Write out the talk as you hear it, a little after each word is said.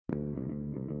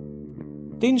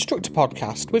the Instructor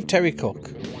podcast with Terry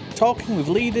Cook, talking with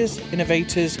leaders,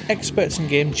 innovators, experts and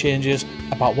game changers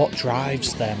about what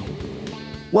drives them.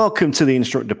 Welcome to the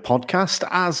Instructor podcast.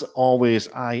 As always,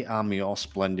 I am your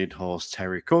splendid host,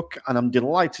 Terry Cook, and I'm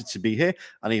delighted to be here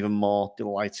and even more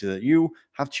delighted that you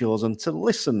have chosen to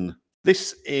listen.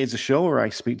 This is a show where I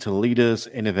speak to leaders,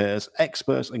 innovators,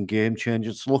 experts, and game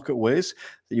changers to look at ways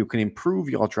that you can improve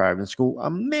your driving school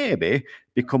and maybe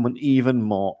become an even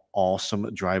more awesome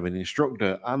driving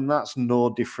instructor. And that's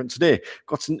no different today.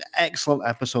 Got an excellent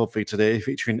episode for you today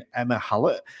featuring Emma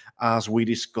Hallett as we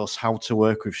discuss how to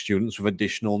work with students with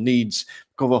additional needs.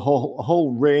 Cover a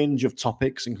whole range of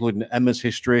topics, including Emma's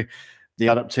history, the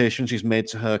adaptations she's made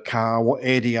to her car, what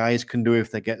ADIs can do if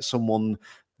they get someone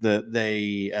that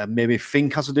they maybe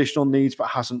think has additional needs but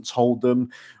hasn't told them,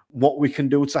 what we can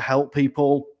do to help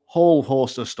people, whole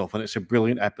host of stuff, and it's a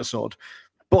brilliant episode.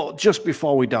 But just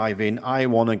before we dive in, I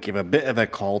want to give a bit of a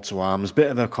call to arms, bit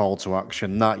of a call to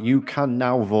action that you can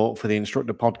now vote for the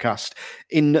Instructor podcast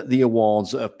in the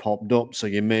awards that have popped up. So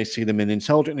you may see them in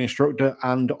Intelligent Instructor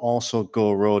and also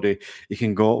Go Roadie. You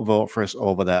can go vote for us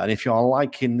over there. And if you're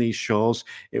liking these shows,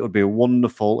 it would be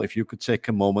wonderful if you could take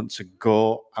a moment to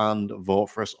go and vote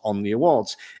for us on the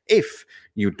awards. If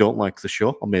you don't like the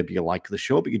show, or maybe you like the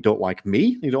show, but you don't like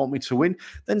me, you don't want me to win,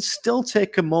 then still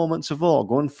take a moment to vote.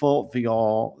 Go and vote for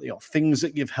your things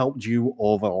that have helped you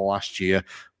over the last year.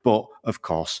 But, of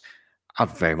course, I'd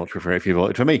very much prefer if you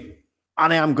voted for me.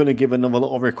 And I am going to give another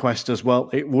little request as well.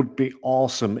 It would be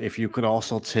awesome if you could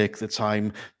also take the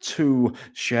time to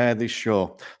share this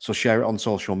show. So share it on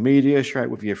social media, share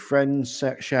it with your friends,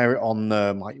 share it on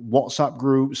like WhatsApp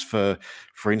groups for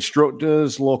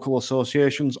instructors, local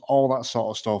associations, all that sort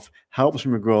of stuff. Helps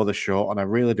me grow the show, and I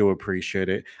really do appreciate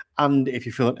it. And if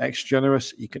you feel an extra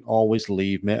generous, you can always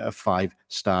leave me a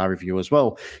 5-star review as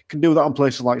well. You can do that on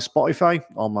places like Spotify,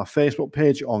 on my Facebook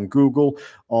page, on Google,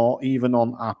 or even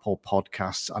on Apple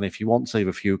Podcasts. And if you want to leave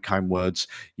a few kind words,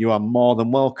 you are more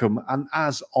than welcome. And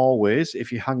as always,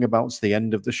 if you hang about to the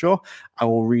end of the show, I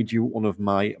will read you one of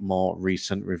my more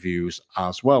recent reviews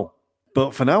as well.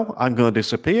 But for now, I'm going to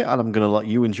disappear and I'm going to let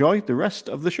you enjoy the rest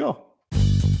of the show.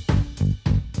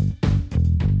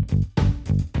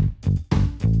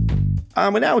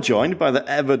 And we're now joined by the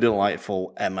ever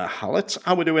delightful Emma Hallett.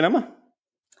 How are we doing, Emma?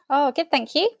 Oh, good,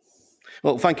 thank you.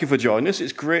 Well, thank you for joining us.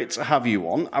 It's great to have you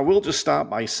on. I will just start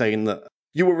by saying that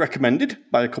you were recommended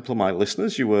by a couple of my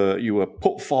listeners. You were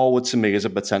put forward to me as a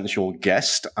potential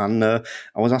guest, and I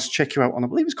was asked to check you out on, I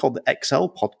believe it's called the XL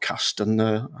podcast, and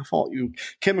I thought you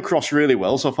came across really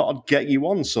well, so I thought I'd get you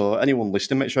on. So anyone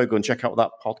listening, make sure you go and check out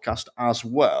that podcast as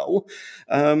well.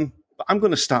 But I'm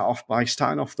going to start off by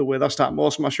starting off the way that I start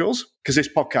most of my shows, because this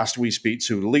podcast we speak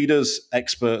to leaders,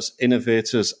 experts,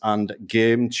 innovators, and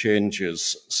game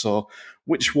changers. So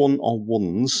which one or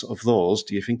ones of those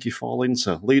do you think you fall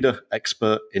into? Leader,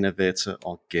 expert, innovator,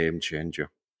 or game changer?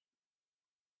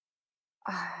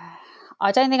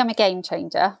 I don't think I'm a game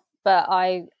changer, but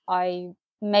I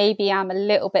maybe am a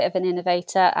little bit of an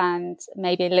innovator and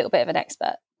maybe a little bit of an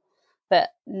expert.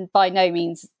 But by no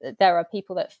means, there are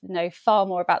people that know far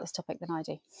more about this topic than I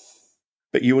do.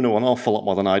 But you know an awful lot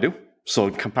more than I do. So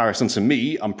in comparison to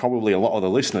me, and probably a lot of the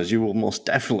listeners, you will most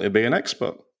definitely be an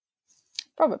expert.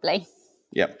 Probably.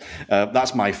 Yeah,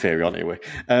 that's my theory on it anyway.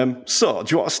 So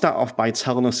do you want to start off by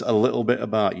telling us a little bit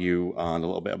about you and a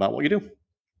little bit about what you do?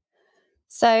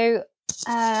 So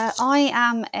I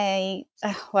am an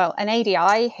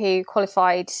ADI who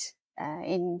qualified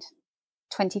in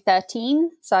 2013.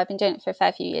 So I've been doing it for a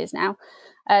fair few years now.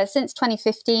 Since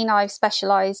 2015, I've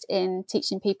specialised in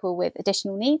teaching people with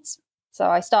additional needs. So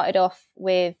I started off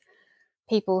with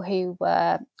people who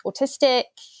were autistic,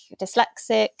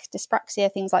 dyslexic,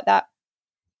 dyspraxia, things like that.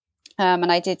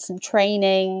 And I did some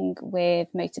training with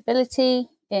Motability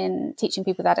in teaching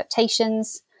people with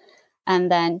adaptations.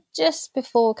 And then just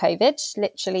before COVID,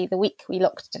 literally the week we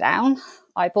locked down,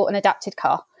 I bought an adapted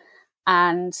car.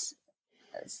 And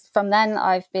from then,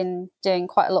 I've been doing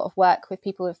quite a lot of work with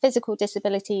people with physical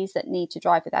disabilities that need to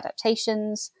drive with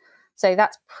adaptations. So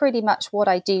that's pretty much what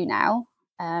I do now.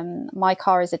 My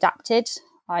car is adapted.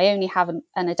 I only have an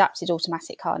adapted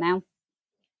automatic car now.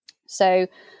 So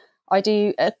I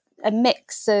do a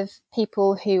mix of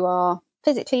people who are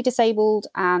physically disabled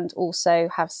and also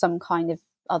have some kind of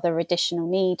other additional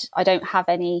need. I don't have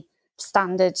any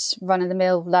standard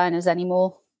run-of-the-mill learners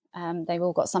anymore. They've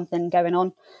all got something going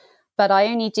on. But I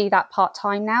only do that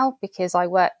part-time now because I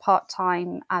work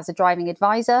part-time as a driving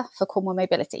advisor for Cornwall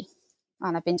Mobility.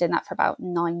 And I've been doing that for about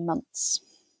 9 months.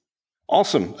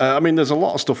 Awesome. I mean, there's a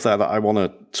lot of stuff there that I want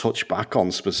to touch back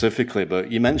on specifically, but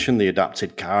you mentioned the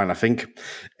adapted car, and I think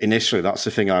initially that's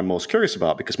the thing I'm most curious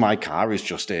about, because my car is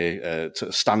just a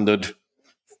standard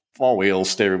four-wheel,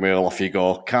 steering wheel, off you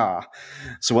go car.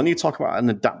 So when you talk about an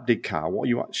adapted car, what are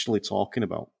you actually talking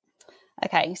about?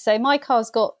 Okay, so my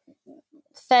car's got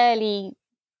fairly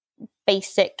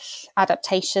basic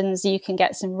adaptations. You can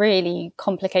get some really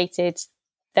complicated,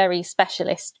 very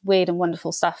specialist, weird and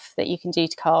wonderful stuff that you can do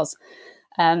to cars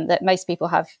that most people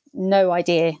have no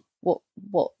idea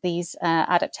what these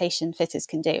adaptation fitters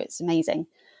can do. It's amazing.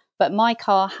 But my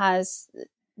car has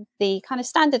the kind of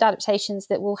standard adaptations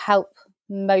that will help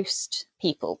most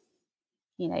people,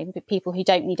 people who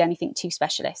don't need anything too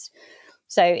specialist.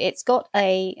 So it's got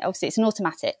obviously it's an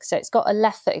automatic, so it's got a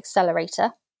left foot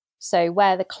accelerator. So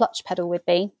where the clutch pedal would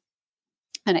be,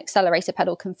 an accelerator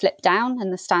pedal can flip down,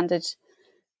 and the standard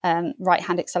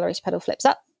right-hand accelerator pedal flips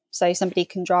up. So somebody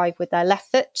can drive with their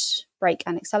left foot, brake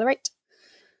and accelerate.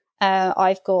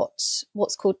 I've got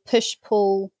what's called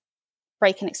push-pull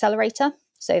brake and accelerator.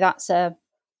 So that's a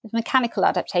mechanical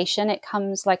adaptation. It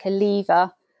comes like a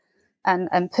lever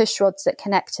and push rods that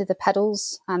connect to the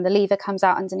pedals, and the lever comes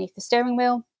out underneath the steering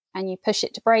wheel, and you push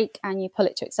it to brake and you pull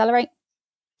it to accelerate.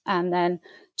 And then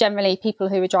generally people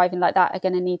who are driving like that are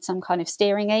going to need some kind of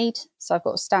steering aid. So I've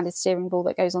got a standard steering ball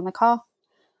that goes on the car.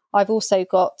 I've also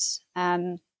got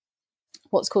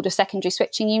what's called a secondary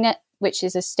switching unit, which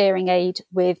is a steering aid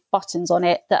with buttons on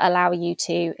it that allow you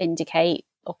to indicate,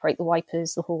 operate the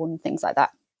wipers, the horn, things like that.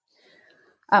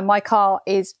 And my car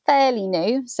is fairly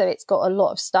new, so it's got a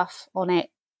lot of stuff on it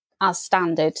as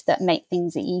standard that make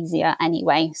things easier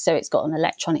anyway. So it's got an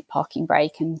electronic parking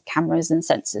brake and cameras and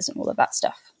sensors and all of that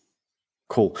stuff.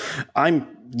 Cool. I'm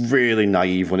really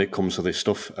naive when it comes to this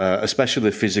stuff, especially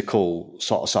the physical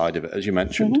sort of side of it, as you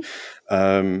mentioned.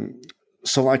 Mm-hmm.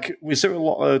 So, like, is there a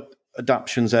lot of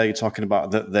adaptations there you're talking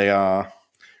about that they are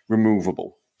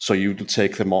removable? So you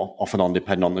take them off and on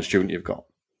depending on the student you've got?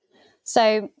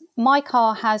 So my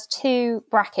car has 2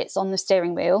 brackets on the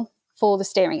steering wheel for the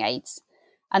steering aids,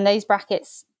 and those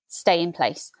brackets stay in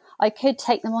place. I could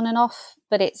take them on and off,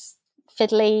 but it's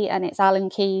fiddly and it's Allen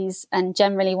keys, and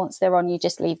generally once they're on, you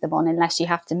just leave them on unless you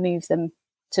have to move them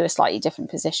to a slightly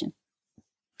different position.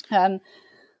 The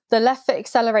left foot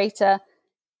accelerator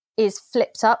is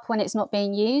flipped up when it's not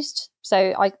being used.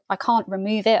 So I can't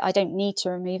remove it. I don't need to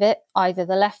remove it. Either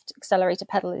the left accelerator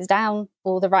pedal is down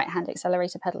or the right-hand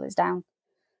accelerator pedal is down.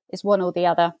 It's one or the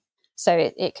other. So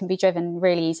it can be driven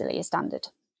really easily as standard.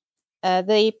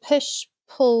 The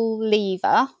push-pull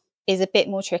lever is a bit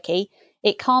more tricky.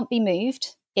 It can't be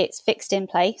moved. It's fixed in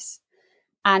place.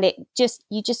 And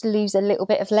you just lose a little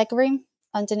bit of leg room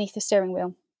underneath the steering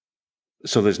wheel.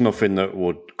 So there's nothing that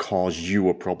would cause you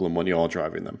a problem when you're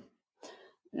driving them?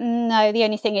 No, the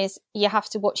only thing is you have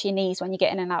to watch your knees when you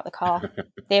get in and out of the car.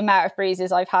 The amount of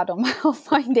bruises I've had on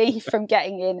my knee from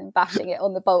getting in and bashing it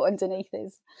on the bolt underneath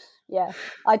is,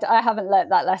 I haven't learnt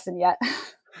that lesson yet.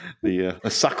 The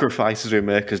sacrifices we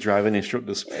make as driving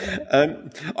instructors.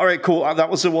 All right, cool.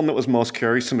 That was the one that was most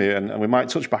curious to me, and we might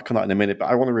touch back on that in a minute, but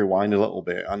I want to rewind a little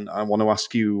bit, and I want to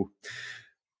ask you,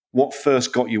 what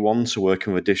first got you on to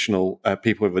working with additional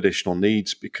people with additional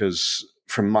needs? Because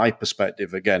from my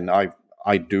perspective, again,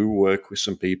 I do work with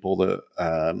some people that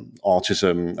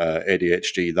autism,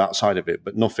 ADHD, that side of it,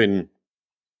 but nothing,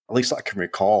 at least that I can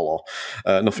recall,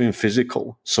 or nothing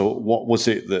physical. So what was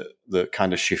it that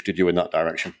kind of shifted you in that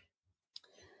direction?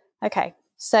 Okay.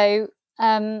 So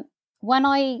when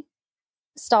I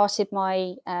started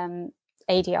my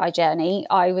ADI journey,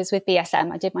 I was with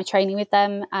BSM. I did my training with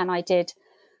them, and I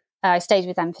stayed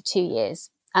with them for 2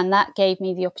 years. And that gave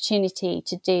me the opportunity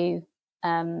to do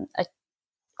a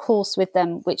course with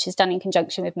them, which is done in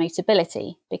conjunction with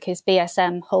Motability, because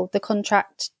BSM hold the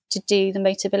contract to do the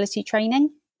Motability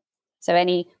training. So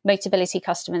any Motability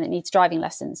customer that needs driving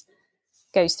lessons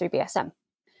goes through BSM.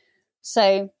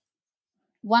 So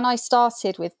when I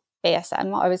started with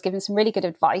BSM, I was given some really good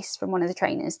advice from one of the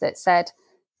trainers that said,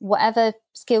 whatever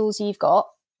skills you've got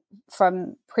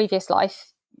from previous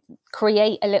life,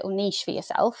 create a little niche for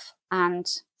yourself and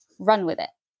run with it,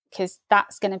 because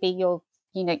that's going to be your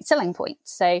unique selling point.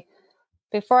 So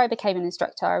before I became an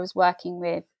instructor, I was working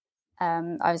with,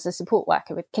 I was a support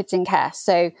worker with kids in care.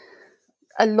 So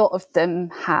a lot of them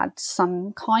had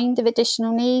some kind of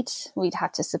additional need. We'd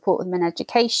had to support them in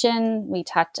education. We'd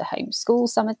had to homeschool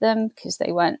some of them because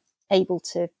they weren't able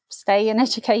to stay in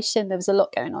education. There was a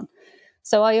lot going on.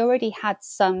 So I already had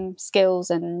some skills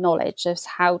and knowledge of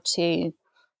how to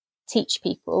teach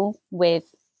people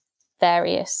with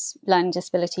various learning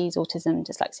disabilities, autism,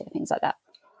 dyslexia, things like that.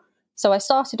 So I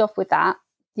started off with that,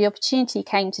 the opportunity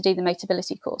came to do the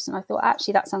Motability course, and I thought,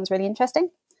 actually, that sounds really interesting.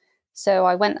 So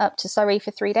I went up to Surrey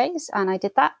for 3 days and I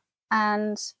did that,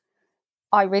 and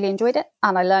I really enjoyed it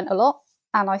and I learned a lot,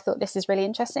 and I thought, this is really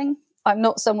interesting. I'm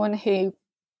not someone who,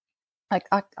 like,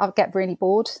 I'll get really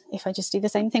bored if I just do the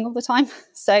same thing all the time.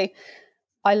 So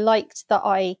I liked that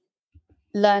I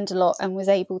learned a lot and was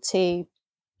able to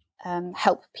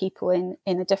help people in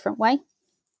a different way.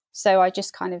 So I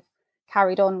just kind of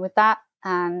carried on with that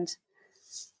and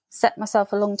set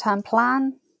myself a long-term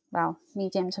plan. Well,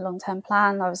 medium to long-term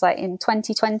plan. I was like, in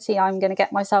 2020, I'm going to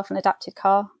get myself an adapted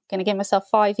car. Going to give myself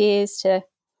 5 years to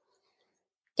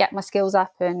get my skills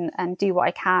up and do what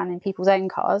I can in people's own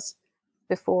cars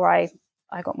before I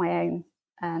got my own,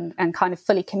 and kind of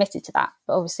fully committed to that.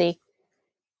 But obviously,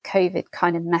 COVID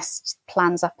kind of messed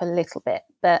plans up a little bit.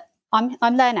 But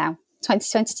I'm there now.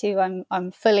 2022,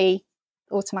 I'm fully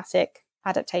automatic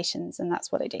adaptations, and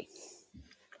that's what I do.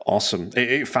 Awesome.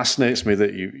 It fascinates me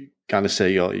that you kind of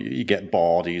say you get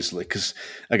bored easily, because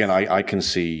again, I can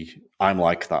see I'm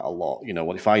like that a lot. You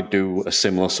know, if I do a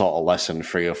similar sort of lesson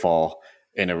 3 or 4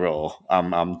 in a row,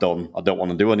 I'm done. I don't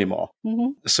want to do anymore.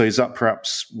 Mm-hmm. So is that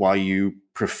perhaps why you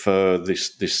prefer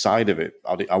this side of it?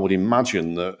 I would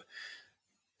imagine that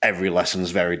every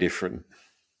lesson's very different.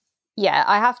 Yeah,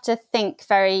 I have to think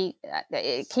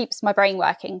it keeps my brain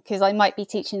working, because I might be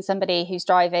teaching somebody who's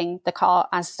driving the car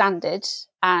as standard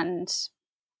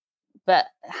but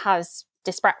has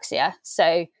dyspraxia.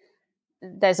 So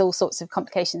there's all sorts of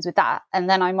complications with that. And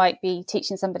then I might be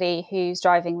teaching somebody who's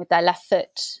driving with their left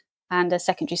foot and a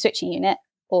secondary switching unit,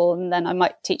 or then I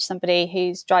might teach somebody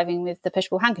who's driving with the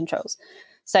push-pull hand controls.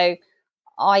 So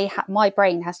my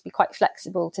brain has to be quite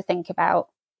flexible to think about,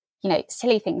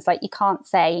 silly things like, you can't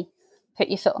say, put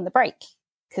your foot on the brake,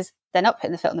 because they're not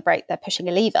putting the foot on the brake, they're pushing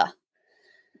a lever.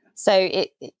 So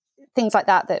things like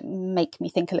that make me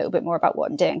think a little bit more about what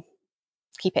I'm doing,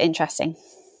 keep it interesting.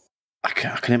 I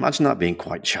can imagine that being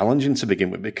quite challenging to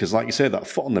begin with, because like you say, that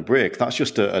foot on the brake, that's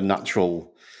just a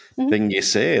natural thing you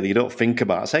say. You don't think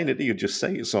about saying it, you just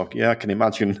say it. So yeah, I can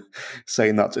imagine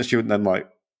saying that to a student, then like,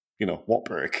 what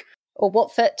brake? Or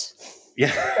what foot?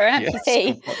 Yeah. For an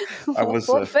amputee. Yes.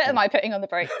 What foot am I putting on the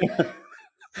brake?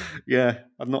 Yeah,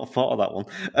 I've not thought of that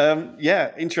one.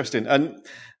 Yeah, interesting. And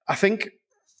I think,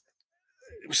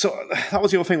 so that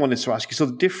was the other thing I wanted to ask you. So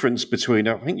the difference between,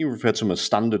 I think you referred to them as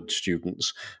standard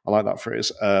students. I like that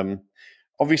phrase.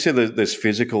 Obviously, there's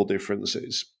physical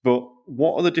differences, but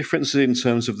what are the differences in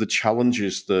terms of the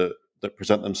challenges that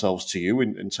present themselves to you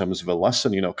in terms of a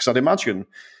lesson? Because I'd imagine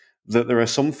that there are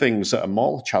some things that are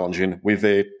more challenging with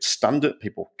a standard.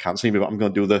 People can't see me, but I'm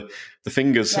going to do the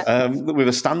fingers. Yeah. With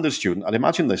a standard student, I'd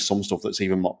imagine there's some stuff that's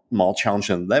even more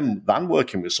challenging than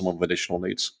working with someone with additional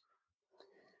needs.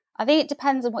 I think it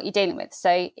depends on what you're dealing with.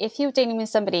 So if you're dealing with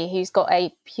somebody who's got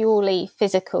a purely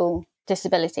physical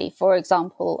disability, for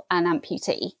example, an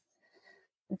amputee,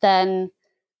 then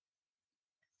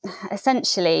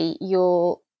essentially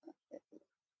you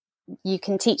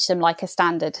can teach them like a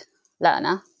standard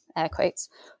learner, air quotes,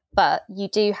 but you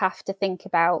do have to think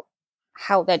about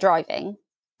how they're driving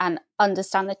and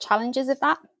understand the challenges of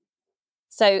that.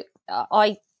 So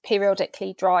I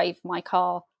periodically drive my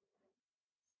car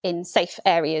in safe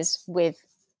areas with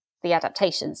the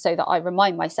adaptations, so that I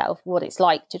remind myself what it's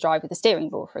like to drive with a steering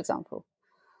wheel, for example,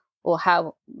 or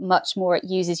how much more it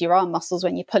uses your arm muscles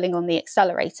when you're pulling on the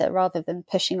accelerator rather than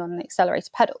pushing on the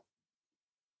accelerator pedal.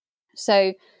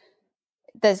 So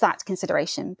there's that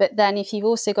consideration. But then if you've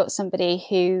also got somebody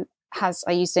who has,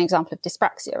 I used an example of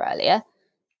dyspraxia earlier,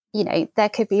 there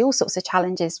could be all sorts of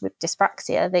challenges with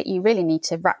dyspraxia that you really need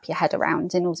to wrap your head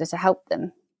around in order to help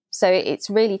them. So it's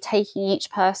really taking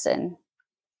each person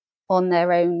on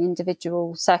their own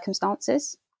individual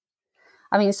circumstances.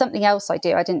 I mean, something else I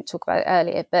do, I didn't talk about it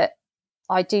earlier, but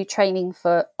I do training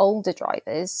for older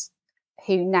drivers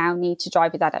who now need to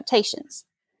drive with adaptations.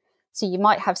 So you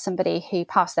might have somebody who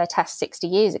passed their test 60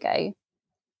 years ago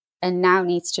and now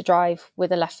needs to drive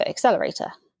with a left foot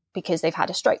accelerator because they've had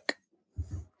a stroke.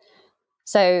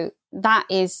 So that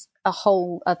is a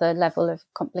whole other level of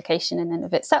complication in and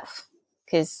of itself.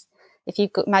 Because if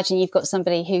imagine you've got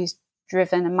somebody who's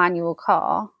driven a manual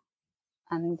car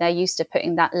and they're used to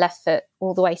putting that left foot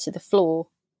all the way to the floor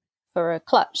for a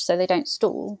clutch so they don't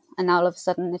stall. And now all of a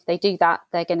sudden, if they do that,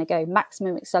 they're going to go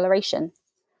maximum acceleration.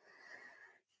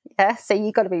 Yeah, so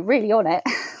you've got to be really on it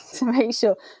to make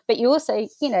sure. But you also,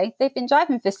 they've been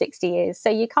driving for 60 years, so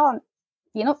you're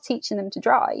not teaching them to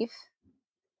drive.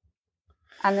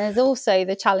 And there's also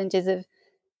the challenges of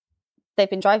they've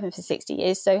been driving for 60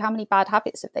 years, so how many bad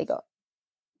habits have they got?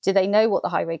 Do they know what the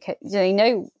highway code,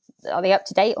 are they up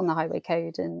to date on the highway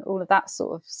code and all of that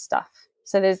sort of stuff?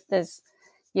 So there's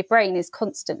your brain is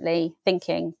constantly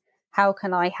thinking, how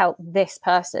can I help this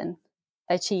person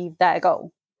achieve their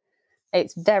goal?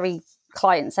 It's very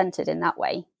client-centered in that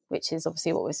way, which is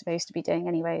obviously what we're supposed to be doing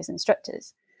anyway as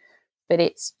instructors. But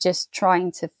it's just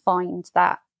trying to find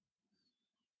that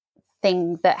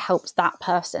thing that helps that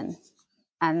person.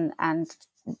 And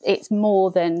it's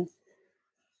more than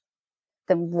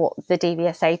what the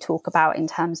DVSA talk about in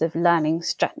terms of learning,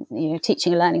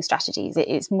 teaching and learning strategies.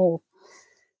 It's more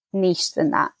niche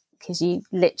than that, because you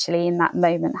literally in that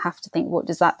moment have to think, what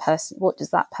does that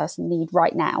person need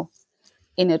right now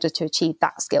in order to achieve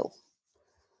that skill?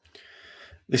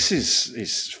 This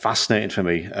is fascinating for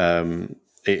me.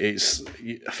 I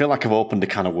feel like I've opened a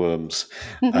can of worms.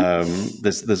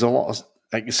 There's a lot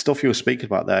of stuff you were speaking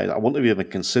about there I wouldn't have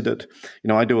even considered.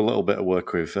 I do a little bit of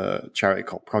work with a charity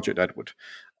called Project Edward,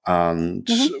 and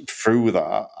through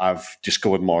that I've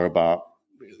discovered more about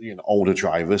older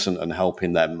drivers and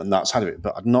helping them and that side of it.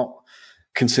 But I'd not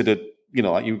considered,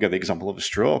 like you gave the example of a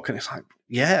stroke, and it's like,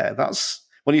 yeah, that's,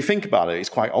 when you think about it, it's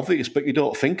quite obvious, but you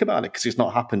don't think about it because it's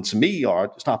not happened to me or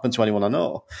it's not happened to anyone I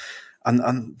know.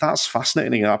 And that's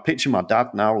fascinating. I picture my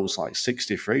dad now who's like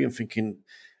 63 and thinking,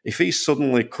 if he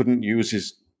suddenly couldn't use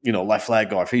his left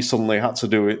leg, or if he suddenly had to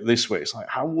do it this way, it's like,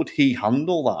 how would he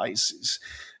handle that? It's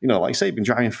like you say, he's been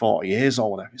driving 40 years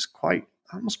or whatever.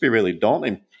 That must be really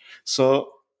daunting. So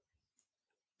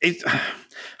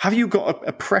have you got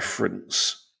a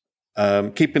preference,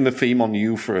 keeping the theme on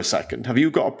you for a second, have you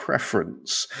got a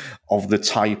preference of the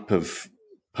type of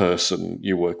person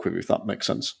you work with, if that makes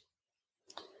sense?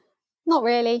 Not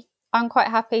really. I'm quite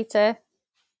happy to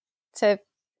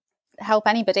help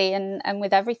anybody and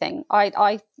with everything.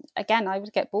 I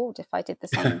would get bored if I did the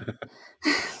same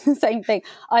the same thing.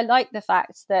 I like the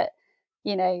fact that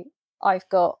I've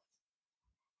got,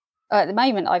 at the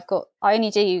moment I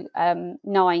only do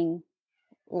 9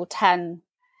 or 10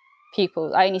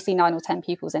 pupils. I only see 9 or 10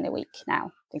 pupils in a week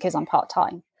now because I'm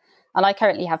part-time, and I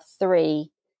currently have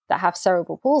 3 that have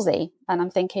cerebral palsy, and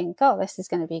I'm thinking, God, this is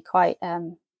going to be quite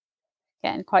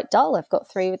getting quite dull. I've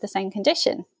got 3 with the same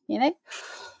condition.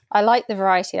 I like the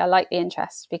variety. I like the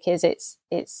interest because it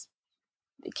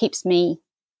keeps me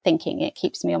thinking. It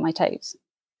keeps me on my toes,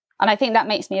 and I think that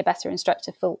makes me a better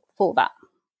instructor for that.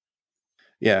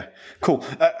 Yeah, cool.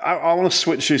 I want to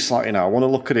switch you slightly now. I want to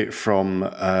look at it from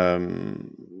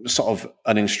sort of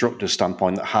an instructor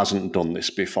standpoint that hasn't done this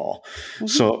before.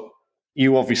 So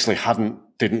you obviously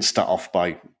didn't start off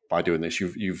by doing this.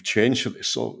 You've changed for this.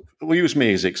 So we'll use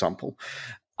me as an example.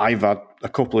 I've had a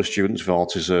couple of students with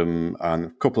autism and a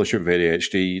couple of students with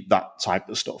ADHD, that type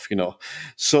of stuff,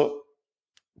 So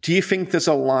do you think there's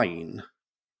a line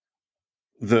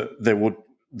that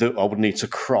I would need to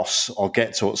cross or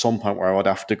get to at some point where I would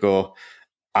have to go,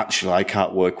 actually, I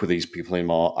can't work with these people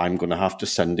anymore. I'm going to have to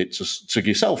send it to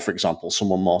yourself, for example,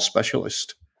 someone more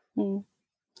specialist?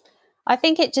 I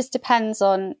think it just depends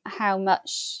on how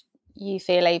much you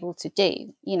feel able to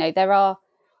do. There are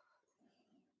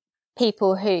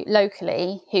people who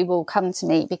locally who will come to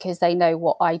me because they know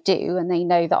what I do and they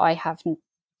know that I have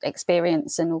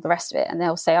experience and all the rest of it. And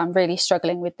they'll say, I'm really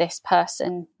struggling with this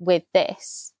person with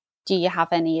this. Do you have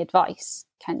any advice?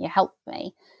 Can you help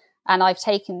me? And I've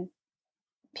taken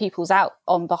pupils out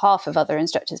on behalf of other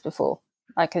instructors before,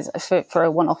 like for a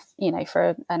one-off,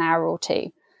 for an hour or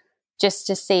 2, just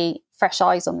to see fresh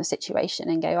eyes on the situation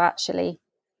and go, actually,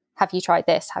 have you tried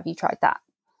this? Have you tried that?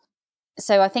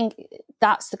 So I think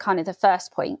that's the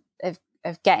first point of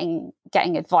getting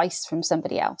advice from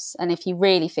somebody else. And if you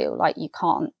really feel like you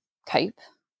can't cope,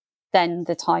 then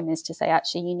the time is to say,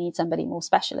 actually, you need somebody more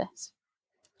specialist.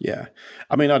 Yeah.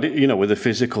 I mean, with the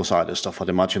physical side of stuff, I'd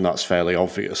imagine that's fairly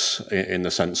obvious in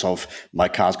the sense of my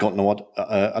car's got no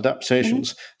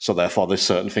adaptations, so therefore there's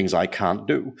certain things I can't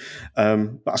do.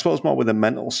 But I suppose more with the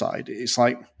mental side, it's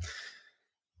like,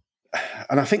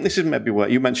 and I think this is maybe where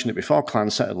you mentioned it before,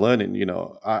 client-centered learning.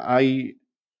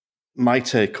 My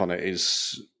take on it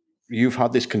is, you've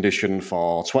had this condition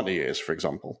for 20 years, for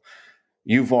example.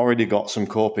 You've already got some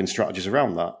coping strategies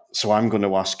around that. So I'm going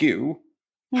to ask you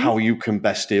how you can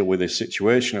best deal with this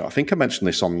situation. I think I mentioned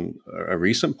this on a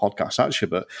recent podcast, actually,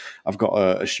 but I've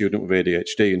got a student with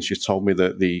ADHD, and she's told me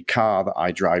that the car that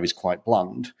I drive is quite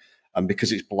bland. And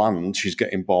because it's bland, she's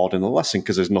getting bored in the lesson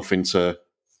because there's nothing to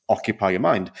occupy your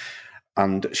mind.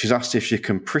 And she's asked if she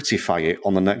can prettify it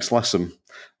on the next lesson,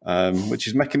 which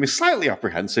is making me slightly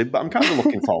apprehensive, but I'm kind of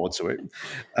looking forward to it.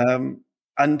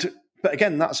 But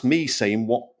again, that's me saying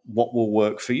what will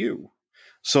work for you.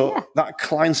 So that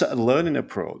client-centered learning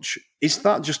approach, is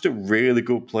that just a really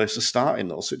good place to start in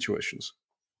those situations?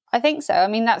 I think so. I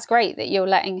mean, that's great that you're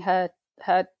letting her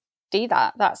do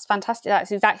that. That's fantastic.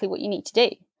 That's exactly what you need to do.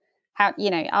 How,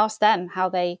 ask them how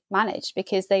they manage,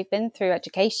 because they've been through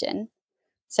education.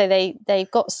 So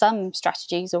they've got some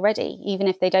strategies already, even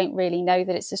if they don't really know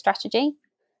that it's a strategy.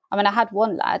 I mean, I had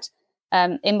one lad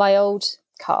in my old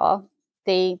car,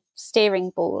 the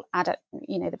steering ball,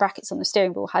 the brackets on the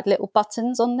steering ball had little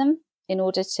buttons on them in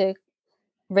order to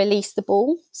release the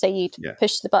ball. So you'd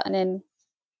push the button in,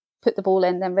 put the ball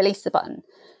in, then release the button.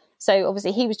 So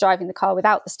obviously he was driving the car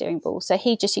without the steering ball. So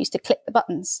he just used to click the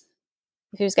buttons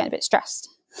if he was getting a bit stressed.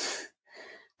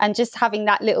 And just having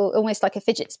that little, almost like a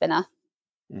fidget spinner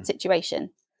situation,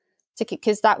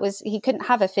 because he couldn't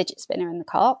have a fidget spinner in the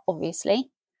car, obviously,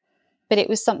 but it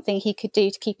was something he could do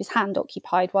to keep his hand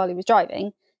occupied while he was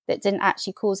driving that didn't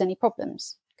actually cause any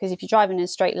problems. Because if you're driving in a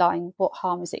straight line, what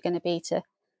harm is it going to be to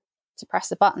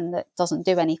press a button that doesn't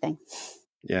do anything?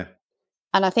 Yeah.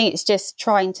 And I think it's just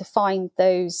trying to find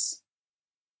those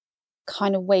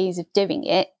kind of ways of doing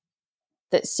it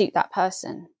that suit that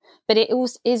person. But it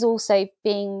is also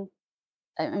being,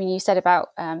 I mean, you said about,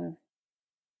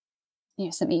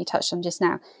 something you touched on just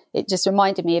now. It just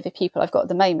reminded me of a pupil I've got at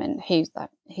the moment who's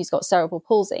got cerebral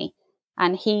palsy.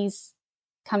 And he's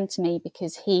come to me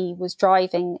because he was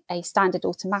driving a standard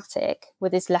automatic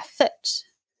with his left foot.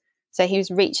 So he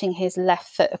was reaching his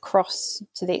left foot across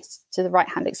to the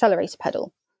right-hand accelerator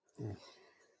pedal.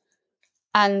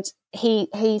 And he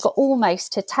got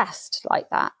almost to test like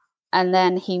that. And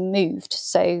then he moved.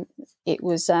 So it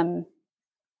was,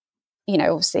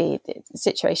 obviously the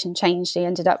situation changed. He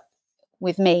ended up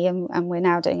with me and we're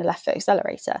now doing a left foot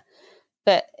accelerator.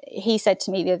 But he said to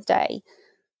me the other day,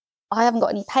 I haven't got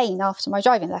any pain after my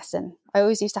driving lesson. I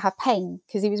always used to have pain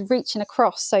because he was reaching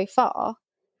across so far.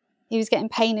 He was getting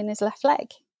pain in his left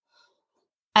leg.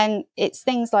 And it's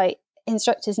things like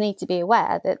instructors need to be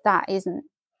aware that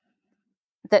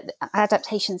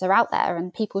adaptations are out there,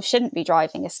 and people shouldn't be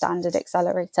driving a standard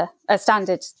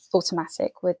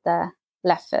automatic with their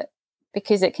left foot,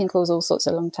 because it can cause all sorts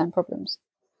of long-term problems.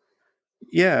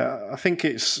 Yeah, I think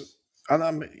it's,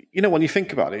 and when you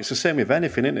think about it, it's the same with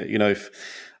anything, isn't it? If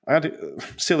I had a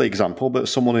silly example, but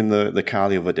someone in the car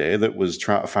the other day that was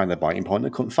trying to find their biting point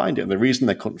and they couldn't find it. And the reason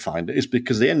they couldn't find it is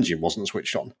because the engine wasn't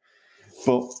switched on.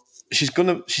 But she's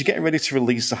getting ready to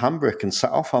release the handbrake and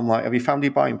set off. I'm like, have you found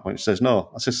your biting point? She says,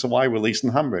 no. I said, so why are you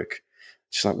releasing the handbrake?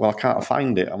 She's like, well, I can't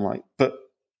find it. I'm like, but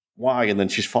why? And then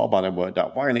she's thought about it and worked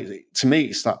out why. And to me,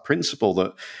 it's that principle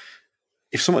that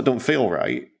if something don't feel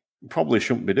right, you probably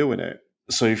shouldn't be doing it.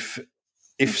 So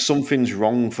if something's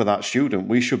wrong for that student,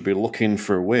 we should be looking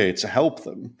for a way to help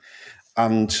them.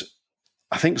 And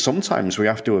I think sometimes we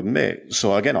have to admit,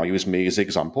 so again, I'll use me as an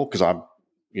example because I'm,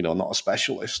 not a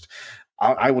specialist.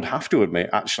 I would have to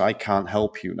admit, actually, I can't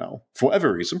help you now for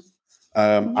whatever reason.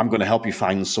 I'm going to help you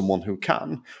find someone who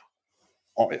can.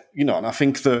 Or, and I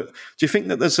think that, do you think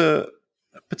that there's a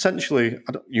potentially,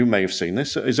 you may have seen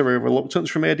this, is there a reluctance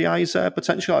from ADIs there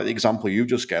potentially? Like the example you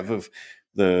just gave of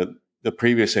the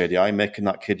previous ADI making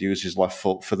that kid use his left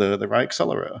foot for the right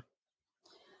accelerator?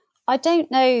 I don't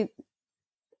know.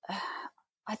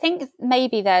 I think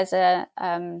maybe there's a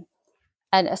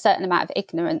certain amount of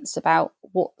ignorance about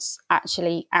what's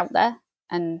actually out there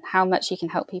and how much you can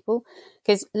help people.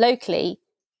 Because locally,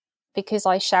 because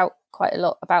I shout quite a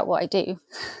lot about what I do,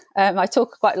 I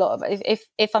talk quite a lot about,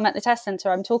 if I'm at the test centre,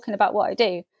 I'm talking about what I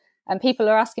do, and people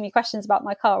are asking me questions about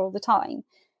my car all the time,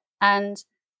 and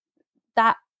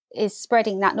that is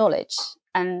spreading that knowledge.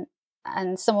 And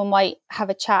someone might have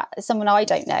a chat, someone I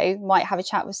don't know might have a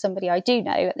chat with somebody I do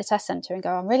know at the test centre and go,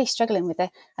 I'm really struggling with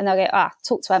it. And they'll go,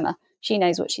 talk to Emma. She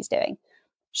knows what she's doing.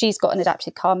 She's got an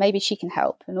adapted car. Maybe she can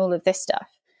help, and all of this stuff.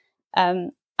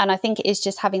 And I think it is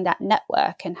just having that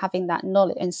network and having that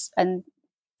knowledge and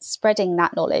spreading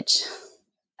that knowledge,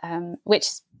 which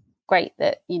is great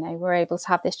that, we're able to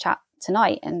have this chat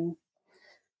tonight. And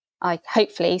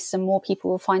hopefully some more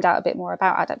people will find out a bit more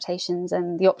about adaptations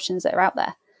and the options that are out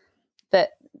there.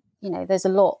 But, there's a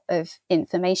lot of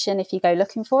information if you go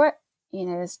looking for it.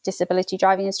 There's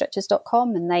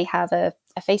disabilitydrivinginstructors.com, and they have a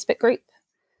Facebook group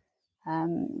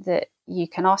that you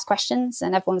can ask questions,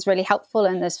 and everyone's really helpful,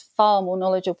 and there's far more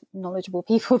knowledgeable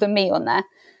people than me on there.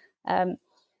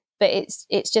 But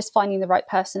it's just finding the right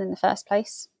person in the first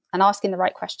place and asking the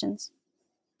right questions.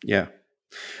 Yeah.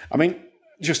 I mean,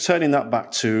 just turning that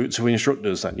back to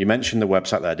instructors then, you mentioned the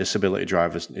website there,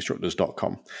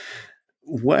 disabilitydrivinstructors.com.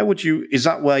 Is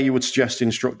that where you would suggest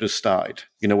instructors started?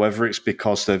 Whether it's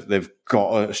because they've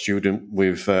got a student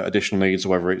with additional needs, or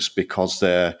whether it's because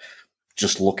they're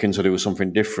just looking to do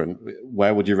something different,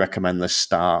 where would you recommend they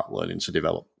start learning to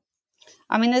develop?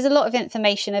 I mean, there's a lot of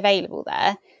information available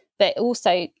there, but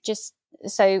also just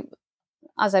so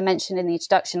as I mentioned in the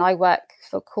introduction, I work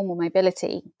for Cornwall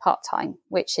Mobility part-time,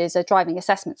 which is a driving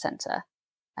assessment centre.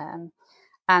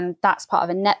 And that's part of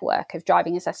a network of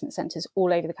driving assessment centres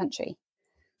all over the country.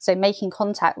 So making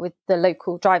contact with the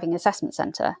local driving assessment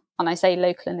centre, and I say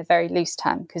local in a very loose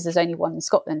term because there's only one in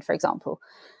Scotland, for example.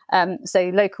 So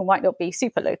local might not be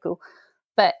super local,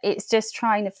 but it's just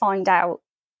trying to find out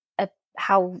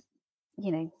how,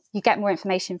 you get more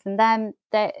information from them.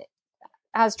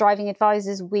 As driving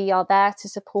advisors, we are there to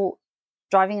support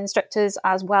driving instructors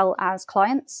as well as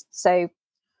clients. So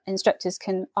instructors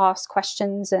can ask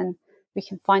questions and we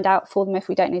can find out for them if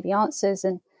we don't know the answers.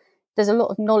 And there's a lot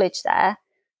of knowledge there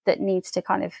that needs to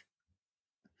kind of,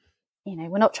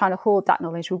 we're not trying to hoard that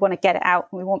knowledge. We want to get it out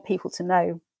and we want people to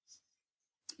know,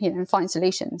 and find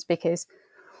solutions, because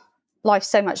life's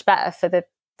so much better for the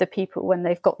people when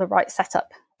they've got the right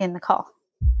setup in the car.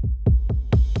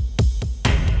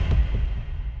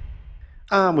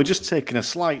 And we're just taking a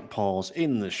slight pause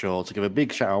in the show to give a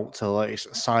big shout out to the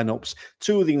latest sign-ups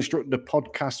to the Instructor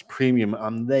Podcast Premium,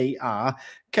 and they are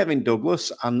Kevin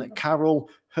Douglas and Carol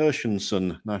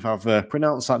Hershenson. Now, if I've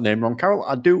pronounced that name wrong, Carol,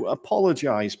 I do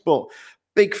apologise, but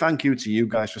big thank you to you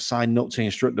guys for signing up to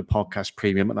Instructor Podcast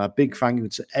Premium, and a big thank you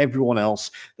to everyone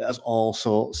else that has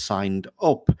also signed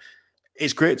up.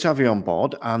 It's great to have you on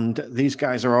board, and these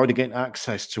guys are already getting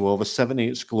access to over 70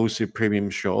 exclusive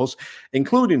premium shows,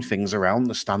 including things around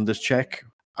the standards check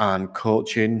and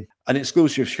coaching, and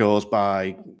exclusive shows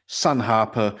by San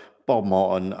Harper, Bob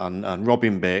Morton, and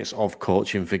Robin Bates of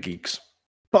Coaching for Geeks.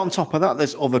 But on top of that,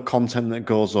 there's other content that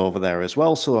goes over there as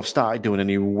well. So I've started doing a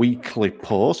new weekly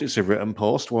post. It's a written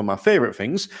post, one of my favourite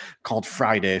things, called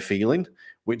Friday Feeling,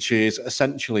 which is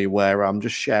essentially where I'm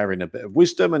just sharing a bit of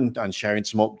wisdom and sharing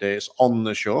some updates on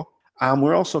the show. And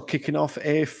we're also kicking off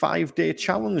a 5-day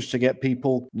challenge to get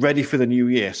people ready for the new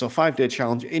year. So 5-day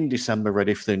challenge in December,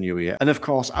 ready for the new year. And of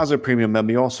course, as a premium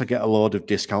member, you also get a load of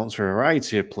discounts for a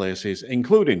variety of places,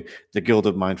 including the Guild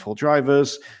of Mindful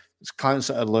Drivers, Clients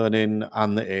That Are Learning,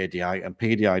 and the ADI and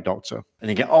PDI Doctor.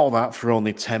 And you get all that for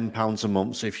only £10 a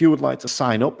month. So if you would like to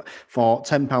sign up for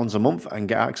 £10 a month and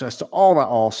get access to all that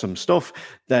awesome stuff,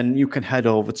 then you can head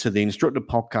over to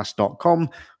theinstructorpodcast.com,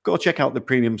 go check out the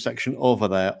premium section over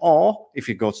there. Or if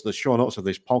you go to the show notes of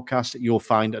this podcast, you'll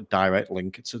find a direct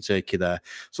link to take you there.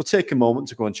 So take a moment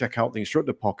to go and check out the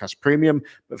Instructor Podcast Premium.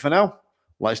 But for now,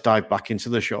 let's dive back into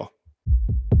the show.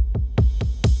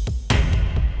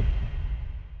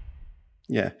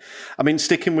 Yeah, I mean,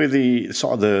 sticking with the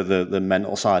sort of the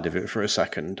mental side of it for a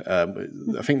second, I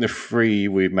think the three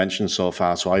we've mentioned so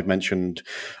far. So I've mentioned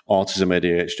autism,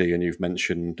 ADHD, and you've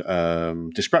mentioned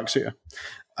dyspraxia.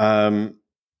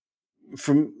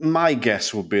 From my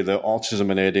guess would be that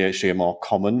autism and ADHD are more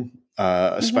common,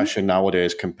 especially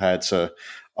nowadays compared to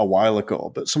a while ago.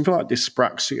 But something like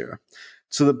dyspraxia,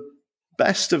 to the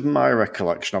best of my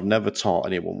recollection, I've never taught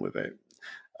anyone with it.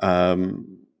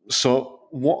 So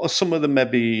what are some of the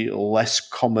maybe less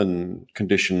common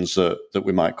conditions that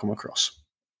we might come across?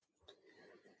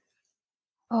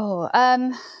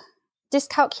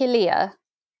 Dyscalculia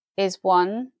is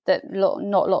one that not a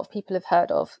lot of people have heard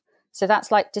of. So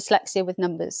that's like dyslexia with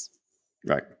numbers.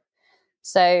 Right.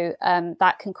 So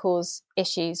that can cause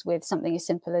issues with something as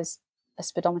simple as a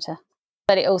speedometer.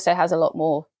 But it also has a lot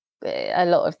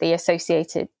of the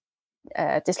associated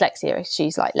dyslexia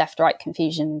issues like left-right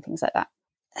confusion and things like that.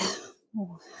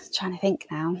 Trying to think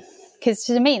now, because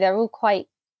to me they're all quite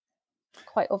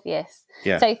obvious.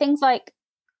 Yeah. So things like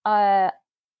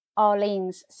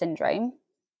Arlene's syndrome,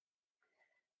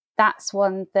 that's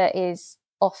one that is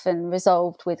often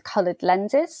resolved with coloured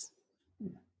lenses.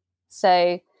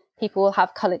 So people will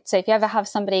have coloured. So if you ever have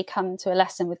somebody come to a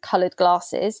lesson with coloured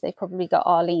glasses, they've probably got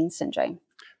Arlene's syndrome.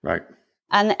 Right.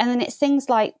 And then it's things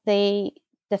like the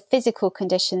physical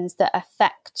conditions that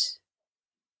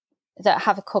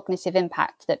have a cognitive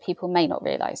impact that people may not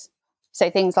realise. So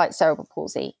things like cerebral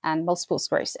palsy and multiple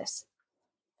sclerosis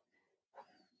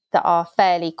that are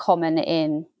fairly common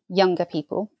in younger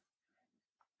people,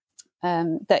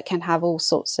 that can have all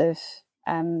sorts of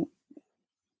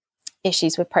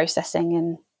issues with processing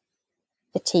and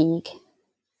fatigue,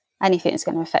 anything that's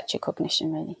going to affect your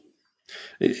cognition, really.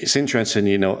 It's interesting,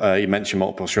 you mentioned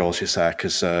multiple sclerosis there,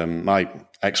 because my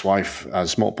ex-wife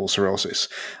has multiple sclerosis,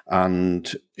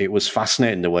 and it was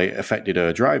fascinating the way it affected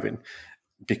her driving,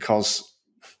 because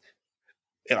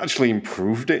it actually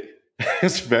improved it.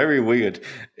 It's very weird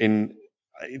in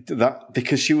that,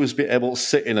 because she was able to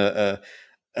sit in a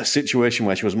situation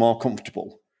where she was more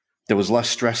comfortable. There was less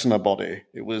stress in her body.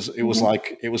 It was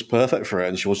like it was perfect for her,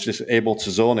 and she was just able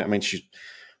to zone it. I mean, she's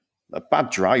a bad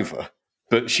driver,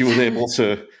 but she was able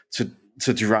to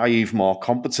to drive more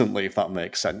competently, if that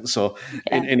makes sense. So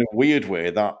Yeah. in a weird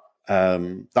way, that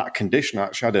that condition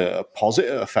actually had a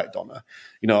positive effect on her.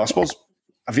 I suppose,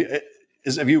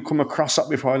 have you come across that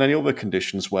before in any other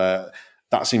conditions where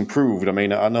that's improved? I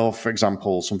mean, I know, for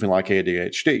example, something like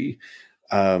ADHD,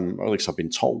 or at least I've been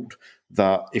told,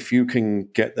 that if you can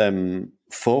get them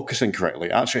focusing correctly,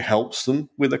 it actually helps them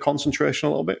with their concentration a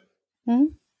little bit.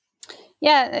 Mm-hmm.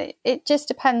 Yeah, it just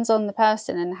depends on the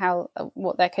person and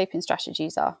what their coping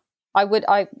strategies are.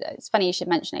 It's funny you should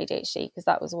mention ADHD because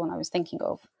that was the one I was thinking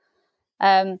of.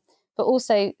 But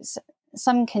also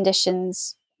some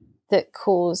conditions that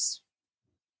can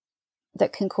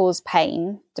cause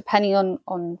pain, depending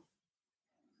on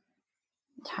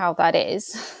how that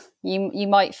is. You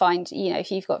might find,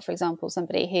 if you've got, for example,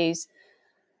 somebody who's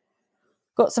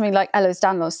got something like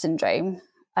Ehlers-Danlos syndrome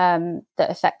that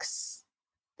affects,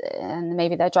 and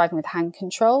maybe they're driving with hand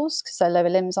controls because their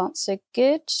lower limbs aren't so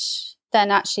good,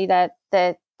 then actually they're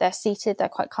seated, they're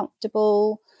quite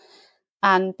comfortable,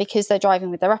 and because they're driving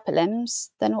with their upper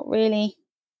limbs, they're not really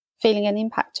feeling any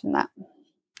impact from that.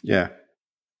 Yeah.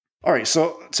 All right,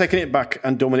 so taking it back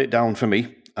and dumbing it down for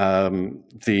me,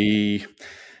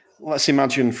 let's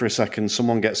imagine for a second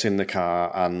someone gets in the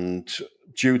car and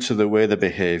due to the way they're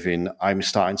behaving, I'm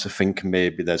starting to think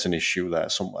maybe there's an issue there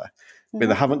somewhere. But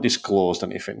they haven't disclosed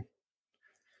anything.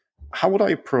 How would I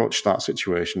approach that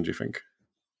situation, do you think?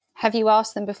 Have you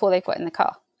asked them before they got in the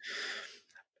car?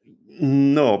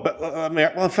 No, but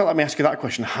I felt let me ask you that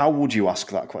question. How would you ask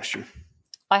that question?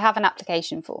 I have an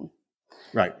application form.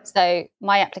 Right. So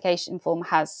my application form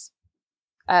has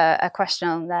a question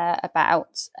on there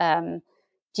about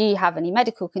do you have any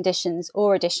medical conditions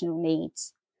or additional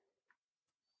needs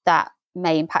that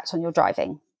may impact on your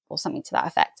driving or something to that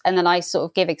effect. And then I sort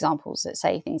of give examples that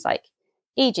say things like,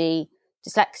 e.g.,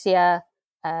 dyslexia,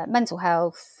 mental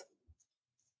health,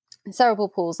 cerebral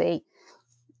palsy,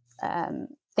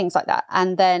 things like that.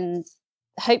 And then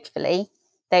hopefully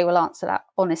they will answer that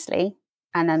honestly.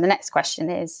 And then the next question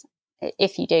is,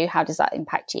 if you do, how does that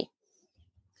impact you?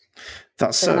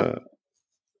 That's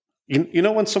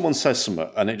when someone says something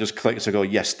and it just clicks to go,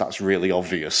 yes, that's really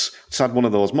obvious. So I had one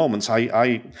of those moments.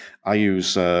 I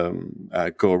use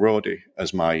Go Roadie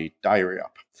as my diary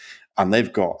app, and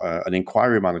they've got an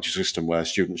inquiry manager system where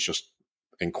students just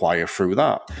inquire through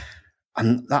that,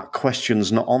 and that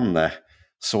question's not on there.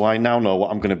 So I now know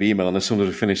what I'm going to be emailing as soon as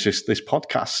we finish this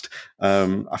podcast.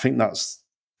 I think that's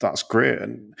great.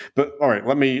 But all right,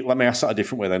 let me ask that a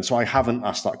different way then. So I haven't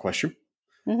asked that question.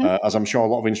 As I'm sure a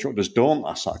lot of instructors don't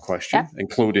ask that question,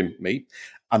 including me.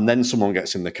 And then someone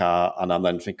gets in the car and I'm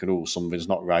then thinking, oh, something's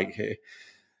not right here.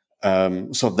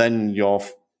 So then you're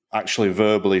actually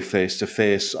verbally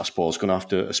face-to-face, I suppose, going to have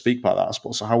to speak about that, I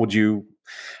suppose. So how would you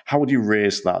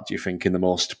raise that, do you think, in the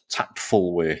most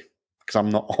tactful way? Because I'm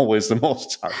not always the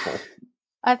most tactful.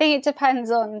 I think it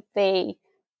depends on the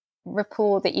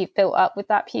rapport that you've built up with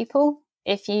that pupil.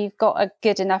 If you've got a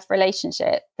good enough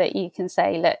relationship that you can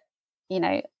say, look,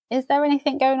 is there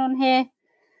anything going on here?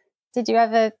 Did you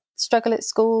ever struggle at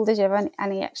school? Did you have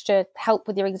any extra help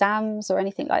with your exams or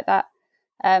anything like that?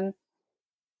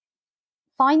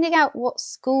 Finding out what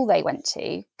school they went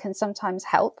to can sometimes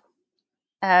help.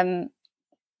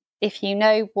 If you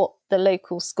know what the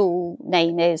local school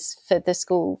name is for the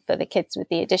school for the kids with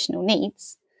the additional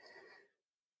needs,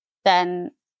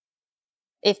 then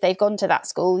if they've gone to that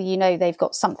school, they've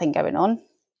got something going on,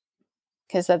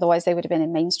 because otherwise they would have been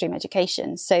in mainstream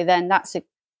education. So then that's a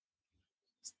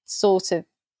sort of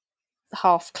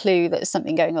half clue that there's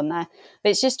something going on there. But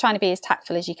it's just trying to be as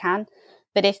tactful as you can.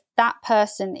 But if that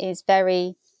person is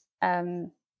finds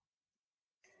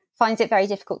it very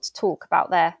difficult to talk about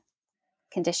their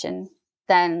condition,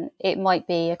 then it might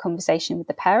be a conversation with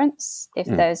the parents if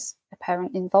there's a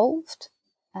parent involved.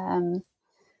 I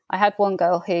had one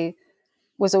girl who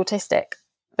was autistic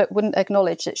but wouldn't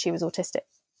acknowledge that she was autistic.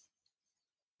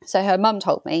 So her mum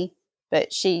told me, but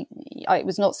it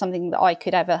was not something that I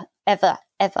could ever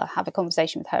have a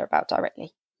conversation with her about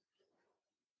directly,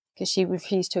 because she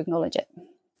refused to acknowledge it.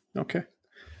 Okay,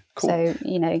 cool. So,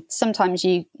 sometimes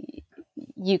you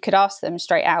could ask them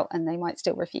straight out and they might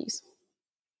still refuse.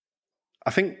 I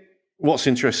think what's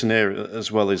interesting here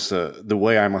as well is the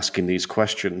way I'm asking these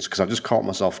questions, because I just caught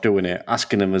myself doing it,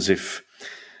 asking them as if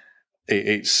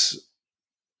it's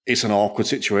an awkward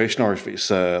situation, or if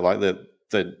it's like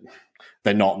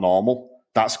they're not normal.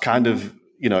 That's kind of,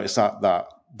 it's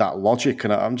that logic.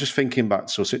 And I'm just thinking back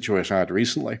to a situation I had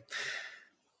recently.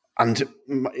 And it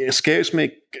escapes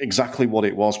me exactly what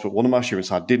it was, but one of my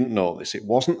students, I didn't know this. It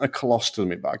wasn't a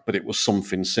colostomy bag, but it was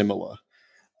something similar.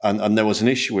 And there was an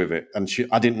issue with it, and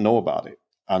I didn't know about it.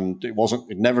 and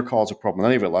it never caused a problem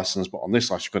in any of her lessons, but on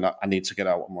this lesson, she's going, I need to get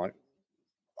out. I'm like,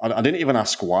 I didn't even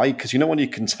ask why, because when you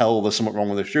can tell there's something wrong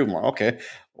with the shoe, I'm like, okay,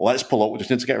 let's pull up. We just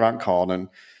need to get around the corner.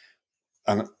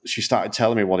 And she started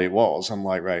telling me what it was. I'm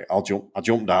like, right, I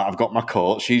jumped out. I've got my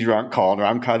coat. She's around the corner.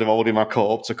 I'm kind of holding my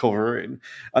coat up to cover her in.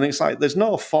 And it's like, there's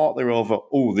no thought there over,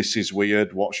 oh, this is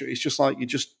weird. It's just like, you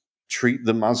just treat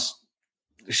them as,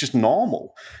 it's just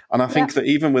normal. And I think that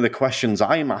even with the questions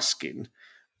I'm asking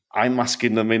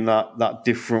them in that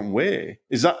different way.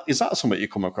 Is that something you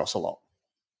come across a lot?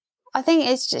 I think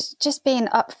it's just being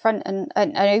upfront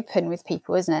and open with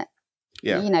people, isn't it?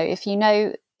 Yeah. If you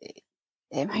know,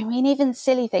 I mean, even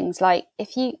silly things like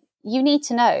if you need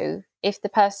to know if the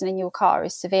person in your car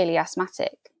is severely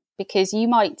asthmatic, because you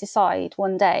might decide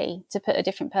one day to put a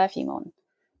different perfume on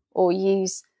or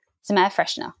use some air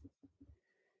freshener.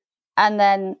 And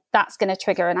then that's going to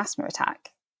trigger an asthma attack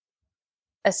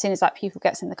as soon as that pupil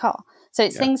gets in the car. So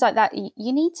it's things like that.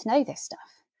 You need to know this stuff.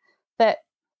 But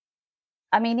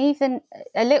I mean, even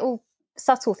a little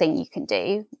subtle thing you can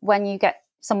do when you get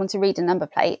someone to read a number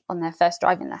plate on their first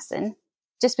driving lesson,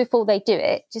 just before they do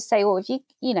it, just say, oh, if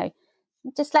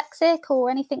dyslexic or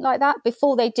anything like that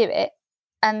before they do it.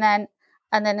 And then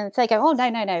if they go, oh, no.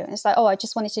 And it's like, oh, I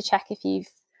just wanted to check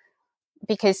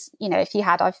because if you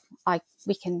had,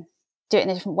 we can do it in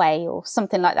a different way or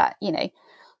something like that,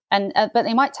 And but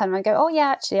they might turn around and go, oh yeah,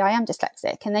 actually I am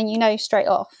dyslexic, and then straight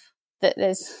off that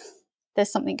there's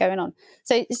something going on.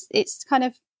 So it's kind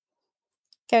of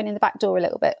going in the back door a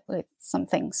little bit with some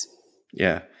things.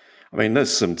 Yeah, I mean,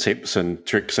 there's some tips and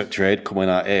tricks at trade coming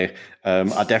out here.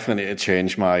 I definitely need to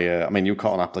change my. You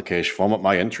got an application form at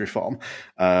my entry form,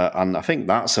 and I think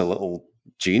that's a little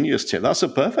genius tip. That's a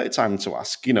perfect time to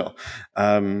ask.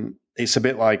 It's a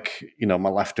bit like my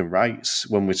left and rights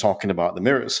when we're talking about the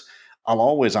mirrors. I'll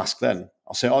always ask then.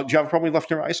 I'll say, oh, do you have a problem with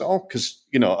left and right at all? Because,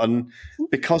 and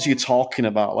because you're talking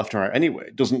about left and right anyway,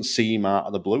 it doesn't seem out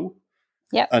of the blue.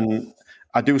 Yeah. And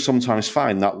I do sometimes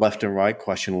find that left and right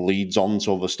question leads on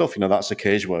to other stuff. That's the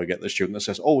occasion where I get the student that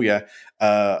says, oh, yeah,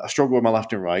 I struggle with my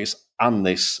left and right and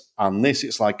this and this.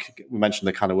 It's like we mentioned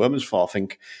the kind of worms for. I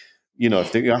think,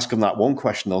 if you ask them that one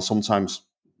question, they'll sometimes,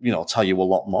 tell you a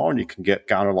lot more and you can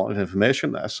gather a lot of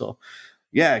information there. So,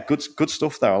 yeah, good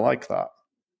stuff there. I like that.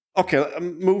 Okay,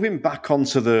 moving back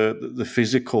onto the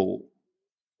physical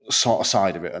sort of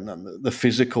side of it and then the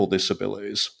physical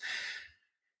disabilities.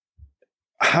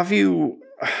 Have you,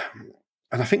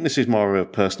 and I think this is more of a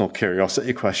personal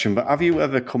curiosity question, but have you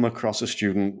ever come across a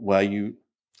student where I'm going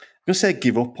to say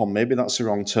give up on, maybe that's the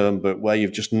wrong term, but where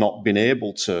you've just not been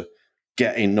able to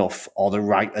get enough or the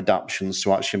right adaptations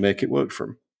to actually make it work for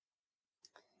them?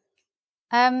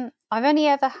 I've only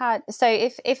ever had, so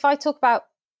if I talk about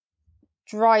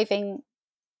driving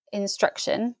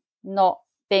instruction, not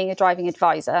being a driving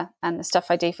advisor and the stuff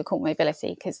I do for court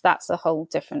mobility, because that's a whole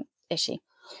different issue.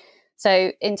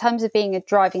 So in terms of being a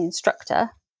driving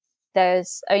instructor,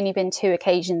 there's only been 2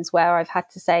 occasions where I've had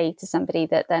to say to somebody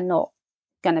that they're not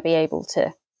going to be able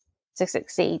to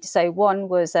succeed. So one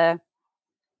was a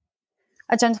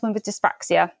gentleman with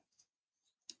dyspraxia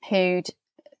who'd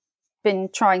been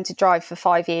trying to drive for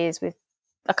 5 years with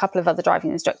a couple of other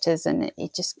driving instructors, and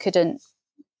it just couldn't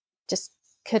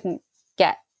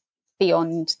get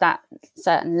beyond that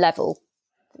certain level.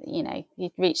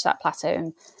 You'd reach that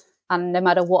plateau, and no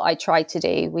matter what I tried to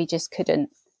do, we just couldn't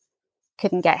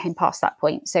get him past that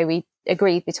point. So we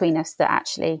agreed between us that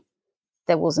actually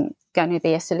there wasn't going to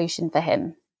be a solution for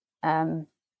him. And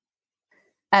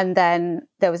then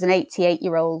there was an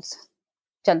 88-year-old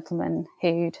gentleman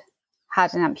who'd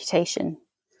had an amputation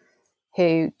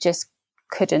who just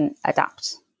couldn't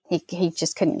adapt. He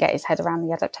just couldn't get his head around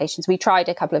the adaptations. We tried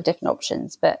a couple of different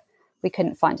options, but we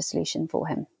couldn't find a solution for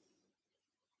him.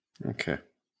 Okay.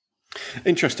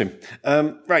 Interesting.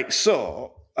 Right.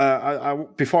 So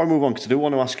before I move on, because I do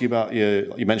want to ask you about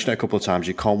you mentioned it a couple of times,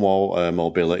 your Cornwall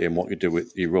mobility and what you do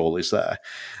with your role is there.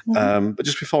 Mm-hmm. But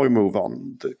just before we move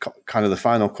on, kind of the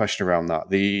final question around that,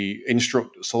 the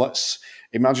instructor. So let's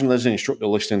imagine there's an instructor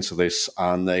listening to this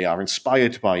and they are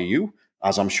inspired by you,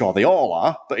 as I'm sure they all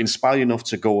are, but inspired enough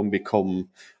to go and become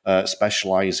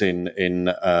specialise in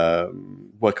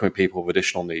working with people with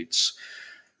additional needs.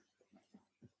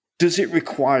 Does it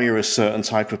require a certain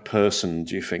type of person,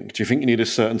 do you think? Do you think you need a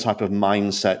certain type of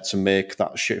mindset to make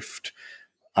that shift?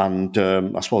 And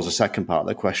I suppose the second part of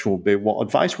the question would be, what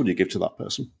advice would you give to that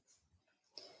person?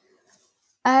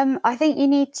 I think you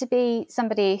need to be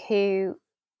somebody who,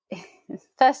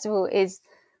 first of all, is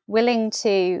willing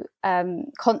to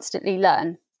constantly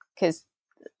learn, because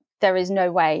there is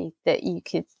no way that you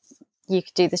could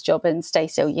do this job and stay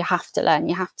still. You have to learn.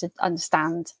 You have to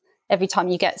understand every time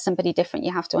you get somebody different,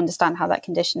 you have to understand how that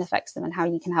condition affects them and how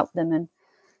you can help them. And,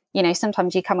 you know,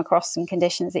 sometimes you come across some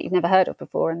conditions that you've never heard of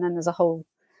before, and then there's a whole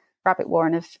rabbit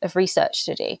warren of research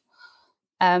to do.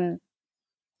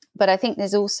 But I think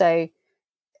there's also,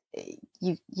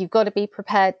 you've got to be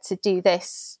prepared to do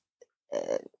this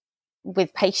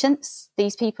with patience.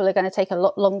 These people are going to take a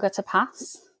lot longer to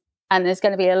pass, and there's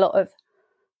going to be a lot of,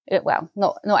 well,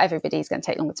 not everybody's going to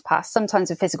take longer to pass. Sometimes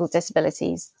with physical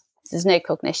disabilities, there's no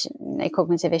cognition, no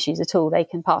cognitive issues at all. They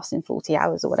can pass in 40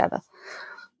 hours or whatever.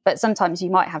 But sometimes you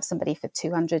might have somebody for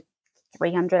 200,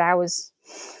 300 hours,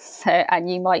 and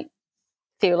you might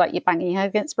feel like you're banging your head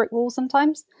against a brick wall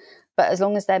sometimes. But as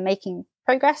long as they're making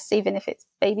progress, even if it's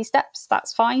baby steps,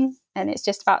 that's fine. And it's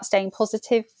just about staying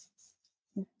positive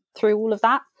through all of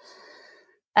that.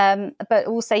 But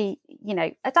also, you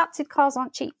know, adapted cars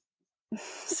aren't cheap.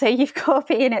 So you've got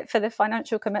to be in it for the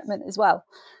financial commitment as well,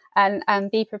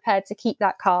 and be prepared to keep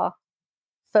that car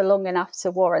for long enough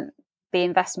to warrant the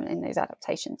investment in those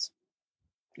adaptations.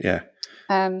 Yeah.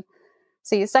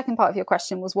 So your second part of your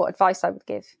question was what advice I would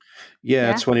give.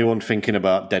 Yeah, to anyone thinking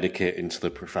about dedicating to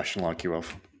the profession like you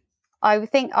have. I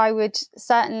would think I would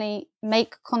certainly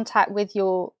make contact with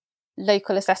your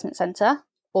local assessment centre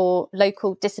or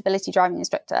local disability driving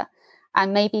instructor,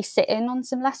 and maybe sit in on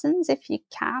some lessons if you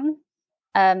can.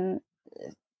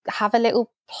 Have a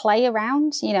little play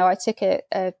around. You know, I took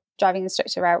a driving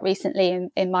instructor out recently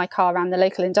in my car around the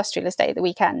local industrial estate at the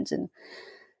weekend, and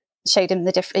showed him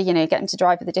the different, you know, get him to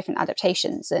drive with the different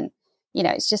adaptations. And, you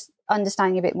know, it's just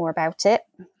understanding a bit more about it.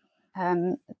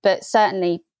 But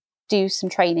certainly do some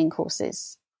training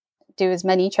courses. Do as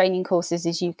many training courses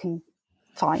as you can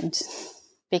find,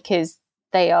 because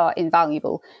they are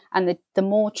invaluable. And the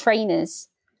more trainers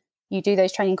you do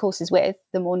those training courses with,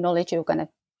 the more knowledge you're going to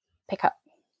pick up.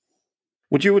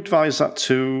 Would you advise that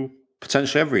to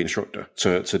potentially every instructor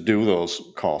to do those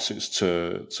courses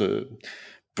to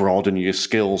broaden your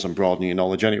skills and broaden your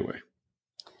knowledge anyway?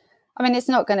 I mean, it's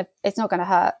not going to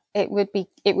hurt. It would be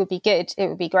good. It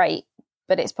would be great,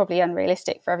 but it's probably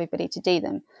unrealistic for everybody to do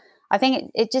them. I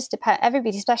think it just depends.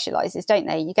 Everybody specialises, don't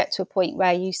they? You get to a point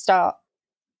where you start,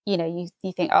 you know,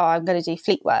 you think, oh, I'm going to do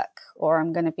fleet work, or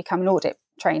I'm going to become an audit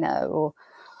trainer, or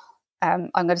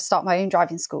I'm going to start my own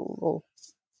driving school, or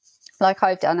like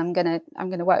I've done, I'm going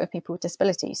to work with people with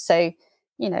disabilities. So,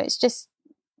 you know, it's just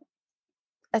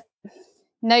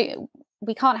no,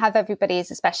 we can't have everybody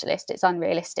as a specialist. It's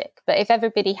unrealistic. But if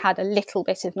everybody had a little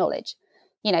bit of knowledge,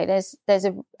 you know, there's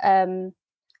a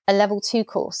level 2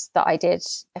 course that I did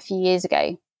a few years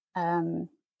ago.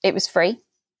 It was free.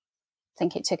 I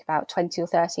think it took about 20 or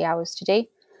 30 hours to do.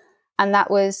 And that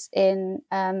was in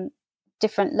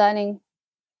different learning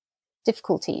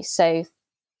difficulties. So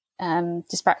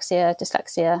dyspraxia,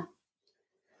 dyslexia,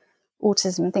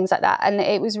 autism, things like that. And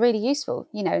it was really useful,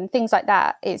 you know, and things like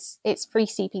that. It's free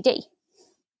CPD,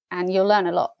 and you'll learn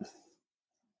a lot.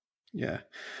 Yeah.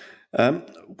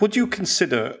 Would you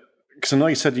consider, because I know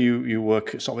you said you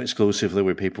work sort of exclusively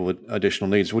with people with additional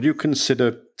needs, would you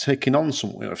consider taking on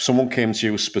someone? If someone came to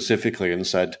you specifically and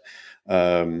said, you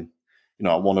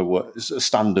know, I want to work as a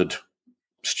standard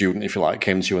student, if you like,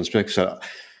 came to you and said,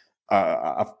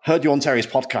 I've heard you on Terry's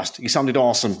podcast. You sounded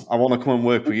awesome. I want to come and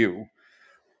work with you.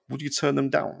 Would you turn them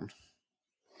down?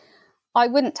 I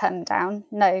wouldn't turn them down,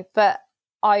 no. But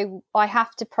I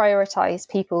have to prioritise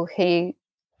people who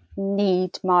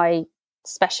need my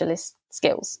specialist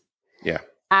skills. Yeah.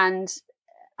 And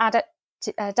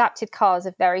adapted cars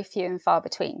are very few and far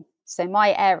between. So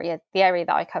my area, the area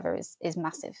that I cover is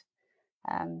massive.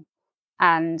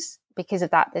 And because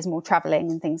of that, there's more travelling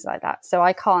and things like that. So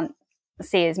I can't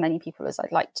see as many people as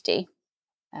I'd like to do.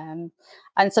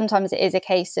 And sometimes it is a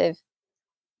case of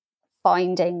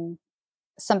finding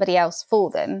somebody else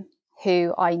for them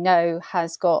who I know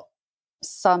has got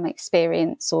some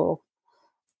experience or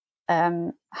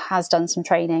has done some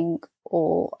training,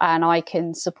 and I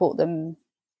can support them,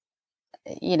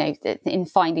 you know, in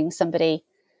finding somebody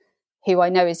who I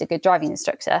know is a good driving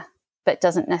instructor, but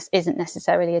doesn't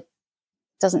necessarily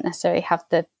have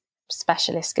the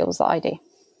specialist skills that I do.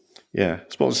 Yeah, I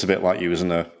suppose it's a bit like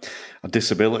using a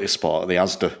disability sport at the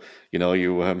ASDA. You know,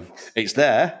 it's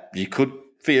there. You could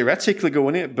theoretically go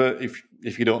in it, but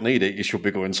if you don't need it, you should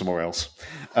be going somewhere else.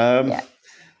 Yeah.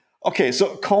 Okay,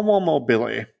 so Cornwall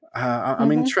Mobility.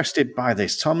 I'm interested by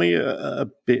this. Tell me a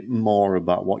bit more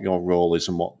about what your role is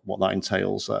and what that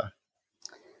entails there.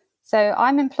 So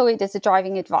I'm employed as a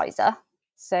driving advisor.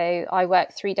 So I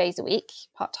work 3 days a week,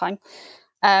 part-time.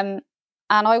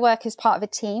 And I work as part of a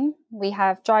team. We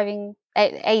have driving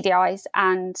ADIs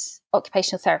and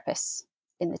occupational therapists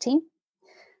in the team.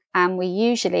 And we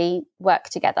usually work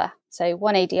together. So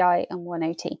 1 ADI and 1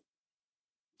 OT.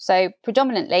 So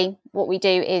predominantly what we do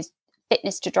is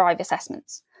fitness to drive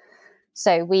assessments.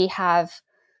 So we have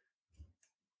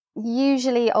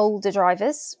usually older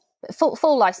drivers,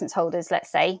 full license holders, let's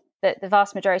say, but the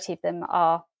vast majority of them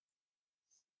are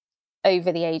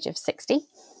over the age of 60.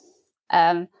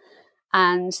 And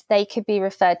they could be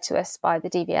referred to us by the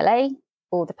DVLA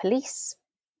or the police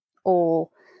or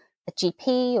a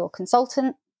GP or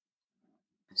consultant.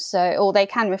 Or they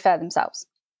can refer themselves.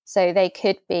 So they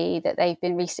could be that they've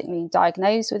been recently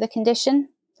diagnosed with a condition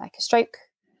like a stroke,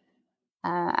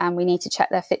 and we need to check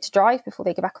they're fit to drive before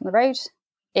they go back on the road.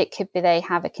 It could be they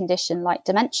have a condition like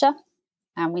dementia,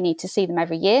 and we need to see them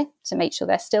every year to make sure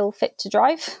they're still fit to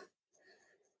drive.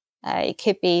 It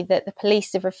could be that the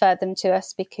police have referred them to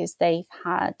us because they've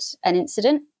had an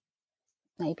incident.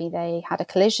 Maybe they had a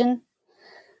collision,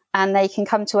 and they can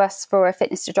come to us for a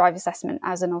fitness to drive assessment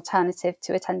as an alternative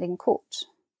to attending court.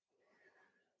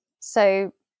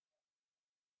 So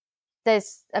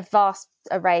there's a vast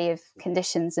array of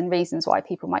conditions and reasons why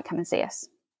people might come and see us.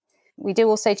 We do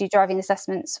also do driving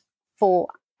assessments for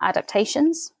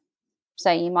adaptations.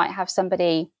 So you might have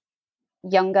somebody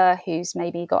younger who's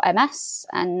maybe got MS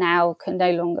and now can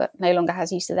no longer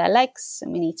has use of their legs,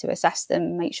 and we need to assess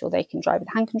them, make sure they can drive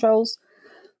with hand controls.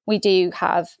 We do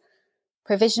have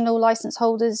provisional license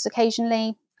holders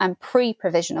occasionally and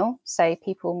pre-provisional, so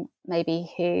people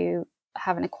maybe who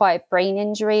have an acquired brain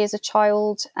injury as a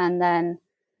child, and then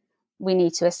we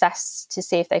need to assess to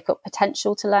see if they've got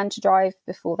potential to learn to drive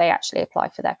before they actually apply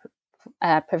for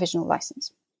their provisional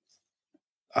license.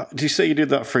 Do you say you did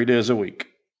that 3 days a week?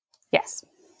 Yes.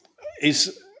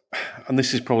 And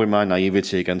this is probably my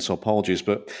naivety again, so apologies,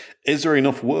 but is there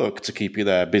enough work to keep you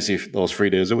there busy those 3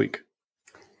 days a week?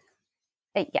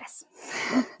 Yes.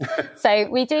 So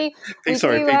we do.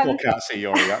 People can't see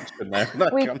your reaction there.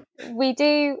 We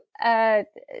do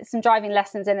some driving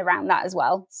lessons in around that as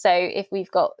well. So if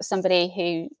we've got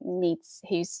somebody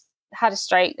who's had a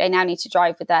stroke, they now need to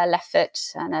drive with their left foot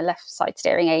and a left side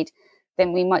steering aid,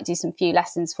 then we might do some few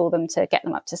lessons for them to get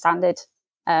them up to standard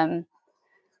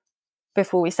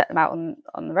before we set them out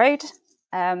on the road.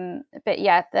 But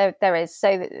yeah, there is. So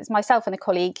it's myself and a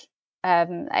colleague,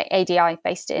 ADI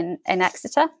based in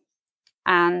Exeter,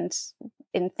 and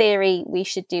in theory we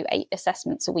should do 8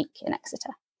 assessments a week in Exeter,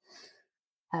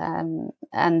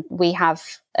 and we have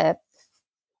a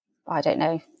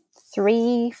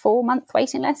 3-4 month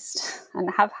waiting list, and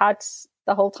have had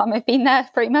the whole time I've been there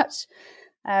pretty much.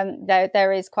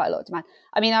 There is quite a lot of demand.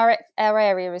 I mean, our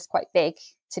area is quite big,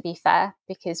 to be fair,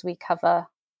 because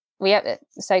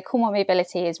so Cornwall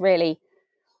Mobility is really,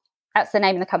 that's the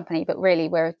name of the company, but really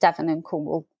we're Devon and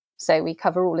Cornwall. So we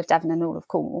cover all of Devon and all of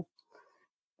Cornwall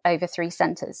over 3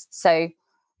 centres. So,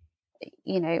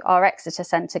 our Exeter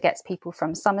centre gets people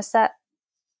from Somerset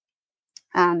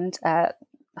and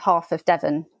half of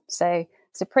Devon. So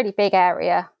it's a pretty big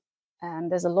area.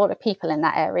 There's a lot of people in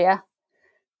that area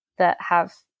that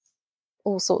have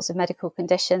all sorts of medical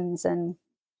conditions, and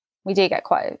we do get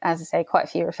quite a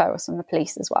few referrals from the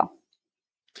police as well.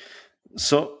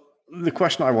 So the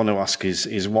question I want to ask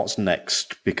is what's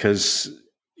next? Because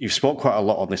you've spoke quite a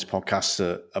lot on this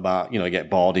podcast about, you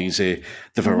get bored easy,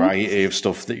 the variety of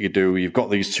stuff that you do. You've got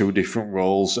these 2 different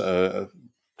roles, sort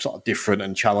of different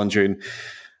and challenging.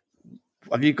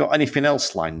 Have you got anything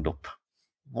else lined up?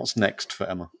 What's next for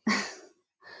Emma?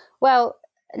 Well,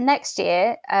 next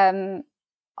year, I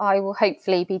will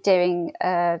hopefully be doing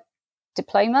a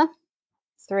diploma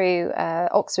through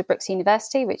Oxford Brookes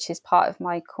University, which is part of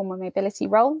my Cornwall Mobility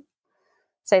role.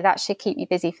 So that should keep me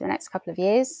busy for the next couple of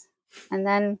years. And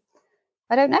then,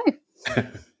 I don't know,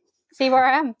 see where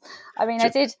I am. I mean,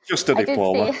 just a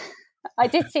diploma. I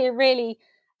did see a really,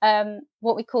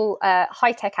 what we call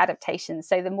high-tech adaptations.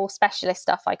 So the more specialist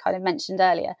stuff I kind of mentioned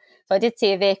earlier. So I did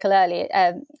see a vehicle earlier,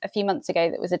 a few months ago,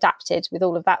 that was adapted with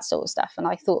all of that sort of stuff. And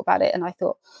I thought about it and I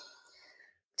thought,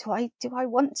 do I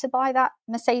want to buy that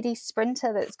Mercedes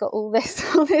Sprinter that's got all this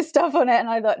stuff on it? And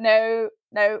I thought, no.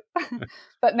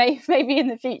 But maybe in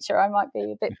the future I might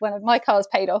be a bit, when my car's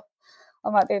paid off, I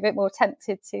might be a bit more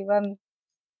tempted to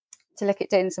look at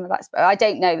doing some of that. But I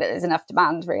don't know that there's enough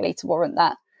demand really to warrant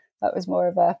that. That was more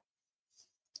of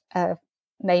a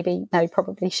maybe, no,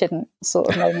 probably shouldn't sort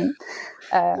of moment.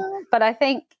 But I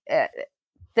think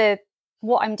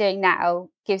what I'm doing now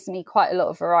gives me quite a lot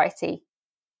of variety,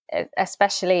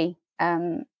 especially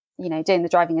doing the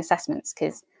driving assessments,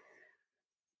 because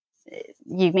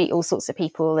you meet all sorts of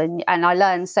people, and I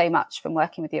learn so much from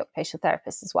working with the occupational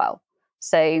therapist as well.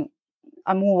 So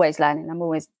I'm always learning, I'm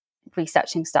always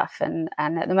researching stuff, and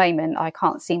at the moment I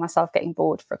can't see myself getting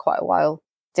bored for quite a while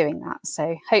doing that.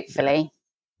 So hopefully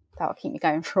that'll keep me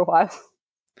going for a while.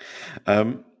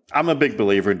 I'm a big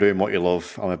believer in doing what you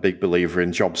love. I'm a big believer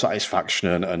in job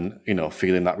satisfaction and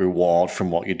feeling that reward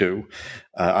from what you do.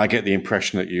 I get the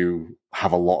impression that you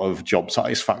have a lot of job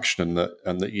satisfaction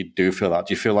and that you do feel that.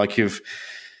 Do you feel like you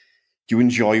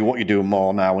enjoy what you do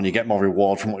more now and you get more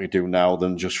reward from what you do now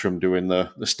than just from doing the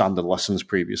standard lessons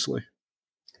previously?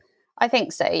 I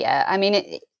think so, yeah. I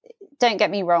mean, don't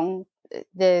get me wrong,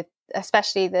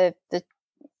 especially the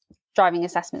driving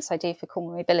assessments I do for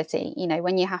core mobility,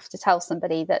 when you have to tell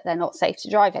somebody that they're not safe to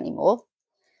drive anymore,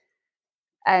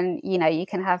 and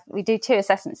we do 2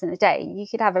 assessments in a day. You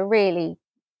could have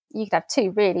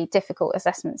 2 really difficult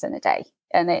assessments in a day,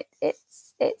 and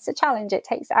it's a challenge. It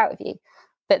takes it out of you.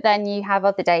 But then you have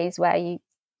other days where you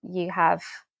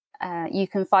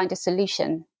can find a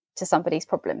solution to somebody's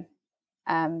problem,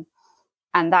 and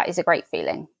that is a great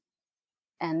feeling.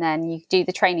 And then you do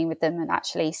the training with them and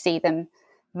actually see them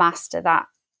master that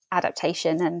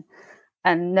adaptation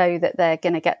and know that they're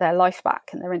going to get their life back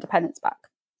and their independence back.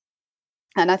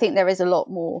 And I think there is a lot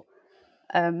more,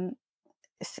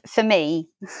 for me,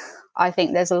 I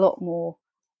think there's a lot more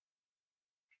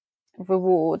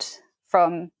reward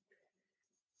from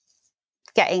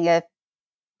getting a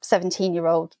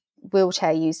 17-year-old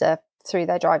wheelchair user through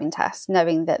their driving test,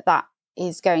 knowing that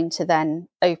is going to then,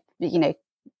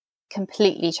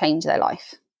 completely change their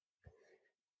life,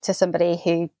 to somebody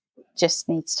who just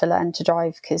needs to learn to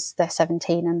drive because they're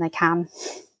 17 and they can.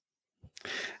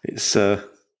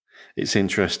 It's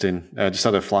interesting. I just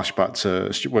had a flashback to,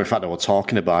 in fact, I was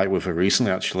talking about it with her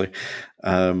recently, actually.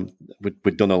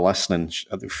 We'd done a lesson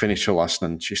and we finished her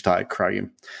lesson and she started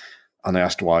crying. And I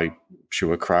asked why she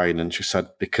was crying, and she said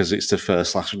because it's the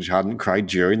first lesson she hadn't cried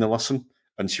during the lesson,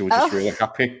 and she was just really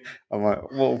happy. I'm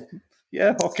like, well,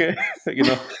 yeah, okay,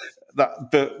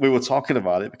 But we were talking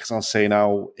about it because I was saying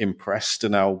how impressed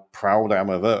and how proud I am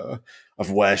of her,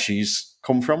 of where she's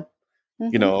come from.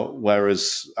 Mm-hmm.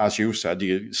 Whereas, as you said,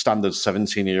 your standard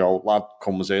 17-year-old lad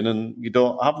comes in and you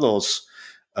don't have those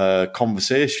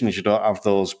conversations, you don't have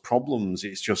those problems.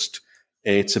 It's just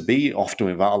A to B, often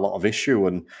without a lot of issue.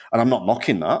 And I'm not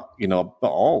knocking that, at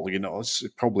all. It's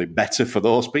probably better for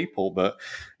those people. But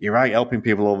you're right, helping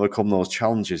people overcome those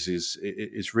challenges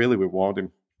is really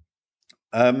rewarding.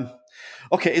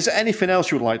 Okay, is there anything else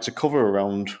you would like to cover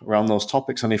around those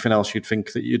topics? Anything else you'd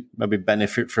think that you'd maybe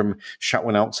benefit from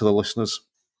shouting out to the listeners?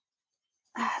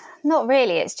 Not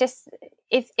really. It's just,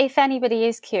 if anybody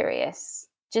is curious,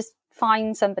 just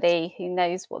find somebody who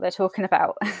knows what they're talking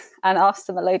about and ask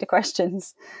them a load of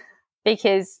questions,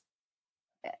 because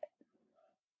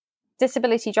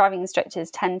disability driving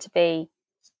instructors tend to be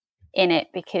in it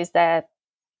because they're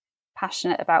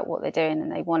passionate about what they're doing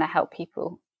and they want to help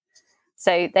people.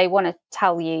 So they want to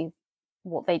tell you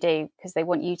what they do because they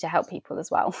want you to help people as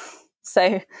well.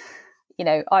 So,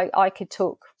 I could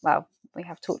talk, well, we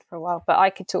have talked for a while, but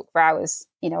I could talk for hours.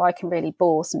 I can really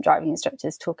bore some driving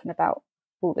instructors talking about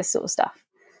all this sort of stuff.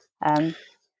 And,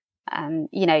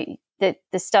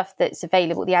 the stuff that's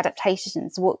available, the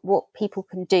adaptations, what people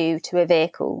can do to a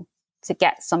vehicle to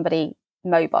get somebody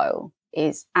mobile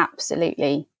is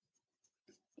absolutely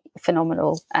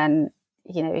phenomenal. And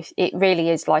if it really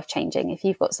is life-changing. If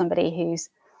you've got somebody who's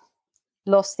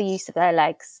lost the use of their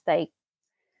legs, they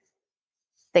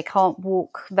can't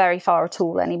walk very far at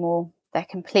all anymore. They're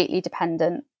completely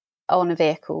dependent on a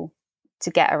vehicle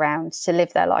to get around, to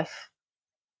live their life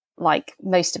like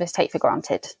most of us take for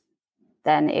granted,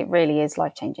 then it really is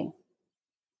life-changing.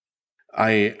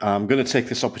 I am going to take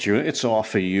this opportunity to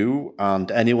offer you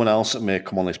and anyone else that may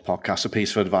come on this podcast a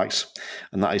piece of advice,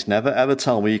 and that is never, ever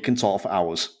tell me you can talk for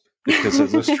hours, because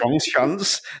there's a strong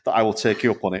chance that I will take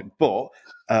you up on it. But,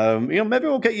 maybe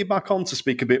we'll get you back on to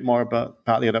speak a bit more about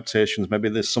the adaptations. Maybe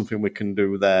there's something we can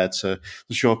do there to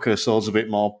showcase those a bit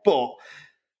more. But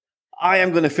I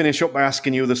am going to finish up by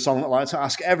asking you the song that I like to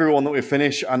ask everyone that we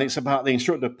finish, and it's about the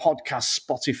Instructor Podcast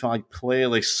Spotify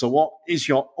playlist. So what is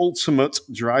your ultimate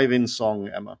driving song,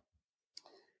 Emma?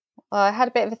 Well, I had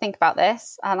a bit of a think about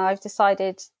this, and I've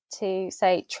decided to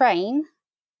say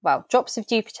Drops of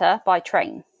Jupiter by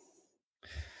Train.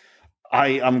 I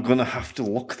am going to have to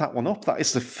look that one up. That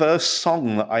is the first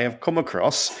song that I have come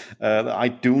across that I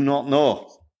do not know.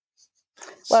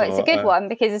 Well, it's a good one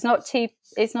because it's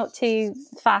not too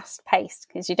fast paced,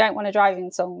 because you don't want a driving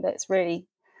song that's really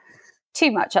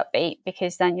too much upbeat,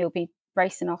 because then you'll be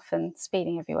racing off and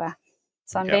speeding everywhere.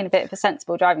 So I'm being a bit of a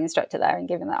sensible driving instructor there and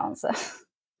giving that answer.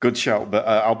 Good shout, but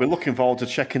I'll be looking forward to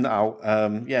checking that out.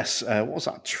 Yes, what was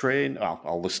that train?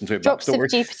 I'll listen to it back. Drops of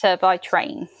Jupiter by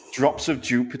train. Drops of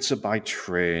Jupiter by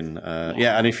train.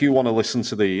 Yeah, and if you want to listen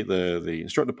to the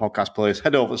Instructor podcast playlist,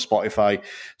 head over to Spotify,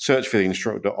 search for the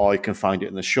Instructor, or you can find it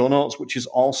in the show notes, which is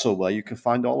also where you can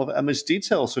find all of Emma's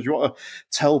details. So do you want to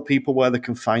tell people where they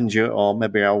can find you, or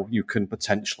maybe how you can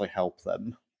potentially help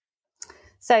them?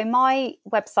 So my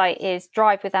website is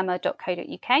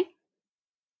drivewithemma.co.uk.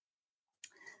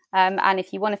 And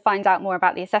if you want to find out more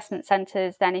about the assessment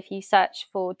centres, then if you search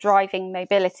for driving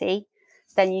mobility,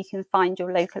 then you can find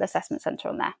your local assessment centre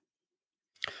on there.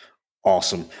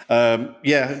 Awesome.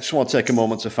 Yeah, I just want to take a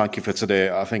moment to thank you for today.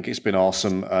 I think it's been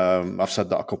awesome. I've said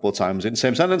that a couple of times in the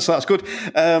same sentence, so that's good.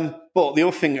 But the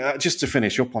other thing, just to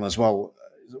finish up on as well,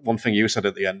 one thing you said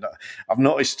at the end, I've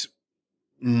noticed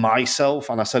myself,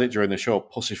 and I said it during the show,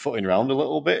 pussyfooting around a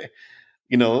little bit,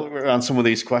 you know, around some of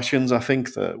these questions. I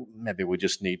think that maybe we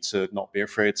just need to not be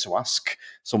afraid to ask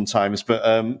sometimes.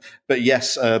 But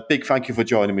yes, big thank you for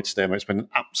joining me today, mate. It's been an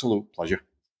absolute pleasure.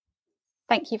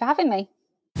 Thank you for having me.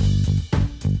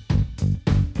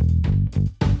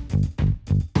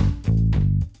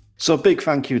 So big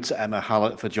thank you to Emma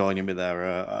Hallett for joining me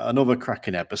there. Another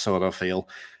cracking episode, I feel.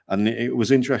 And it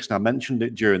was interesting. I mentioned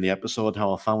it during the episode,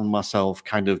 how I found myself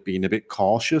kind of being a bit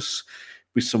cautious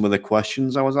with some of the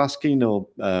questions I was asking. You know,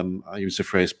 I used the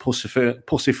phrase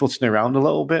pussyfooting around a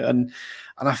little bit. And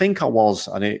I think I was.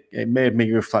 And it made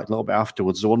me reflect a little bit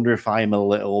afterwards. I wonder if I'm a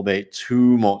little bit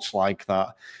too much like that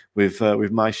with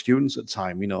my students at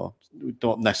time. You know, we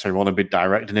don't necessarily want to be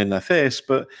directing in their face,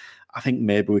 but I think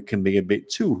maybe we can be a bit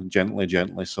too gently.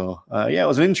 So, yeah, it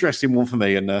was an interesting one for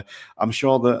me. And I'm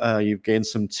sure that you've gained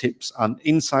some tips and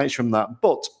insights from that.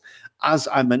 But as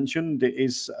I mentioned, it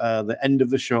is the end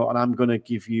of the show, and I'm going to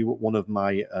give you one of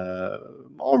my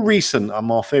more recent and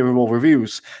more favourable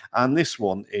reviews. And this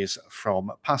one is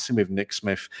from Passing with Nick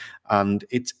Smith, and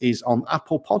it is on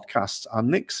Apple Podcasts. And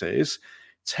Nick says,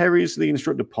 Terry's The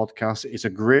Instructor podcast is a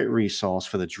great resource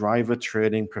for the driver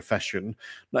training profession.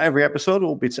 Not every episode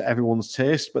will be to everyone's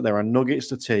taste, but there are nuggets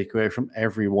to take away from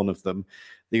every one of them.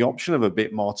 The option of a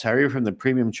bit more Terry from the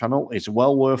premium channel is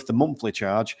well worth the monthly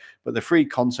charge, but the free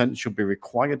content should be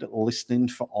required listening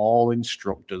for all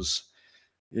instructors.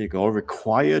 There you go.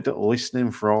 Required listening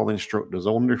for all instructors. I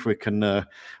wonder if we can have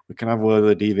a word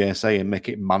with the DVSA and make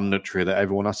it mandatory that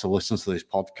everyone has to listen to this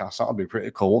podcast. That would be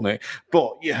pretty cool, wouldn't it?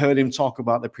 But you heard him talk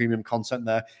about the premium content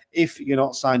there. If you're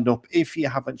not signed up, if you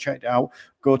haven't checked it out,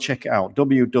 go check it out.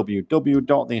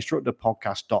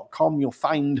 www.theinstructorpodcast.com. You'll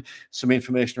find some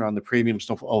information around the premium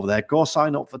stuff over there. Go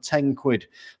sign up for 10 quid.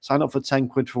 Sign up for 10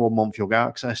 quid for 1 month. You'll get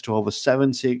access to over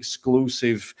 70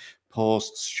 exclusive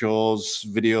posts, shows,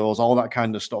 videos, all that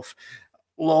kind of stuff.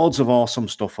 Loads of awesome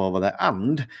stuff over there.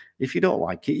 And if you don't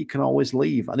like it, you can always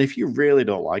leave. And if you really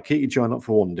don't like it, you join up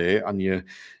for one day and you're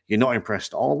not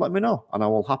impressed at all, let me know. And I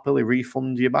will happily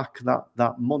refund you back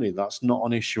that money. That's not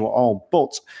an issue at all.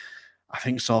 But I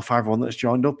think so far everyone that's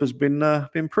joined up has been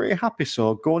pretty happy.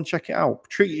 So go and check it out.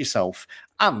 Treat yourself.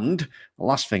 And the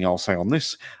last thing I'll say on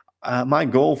this, my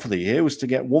goal for the year was to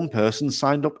get one person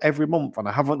signed up every month, and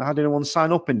I haven't had anyone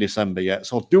sign up in December yet.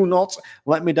 So do not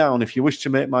let me down. If you wish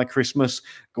to make my Christmas,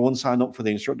 go and sign up for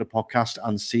the Instructor podcast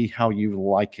and see how you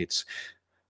like it.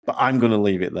 But I'm going to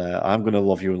leave it there. I'm going to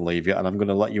love you and leave you, and I'm going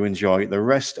to let you enjoy the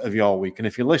rest of your week. And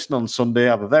if you listen on Sunday,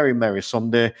 have a very merry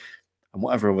Sunday. And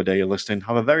whatever other day you're listening,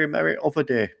 have a very merry other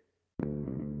day.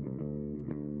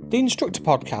 The Instructor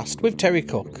podcast with Terry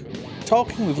Cook.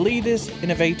 Talking with leaders,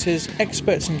 innovators,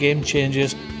 experts and game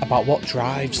changers about what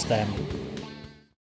drives them.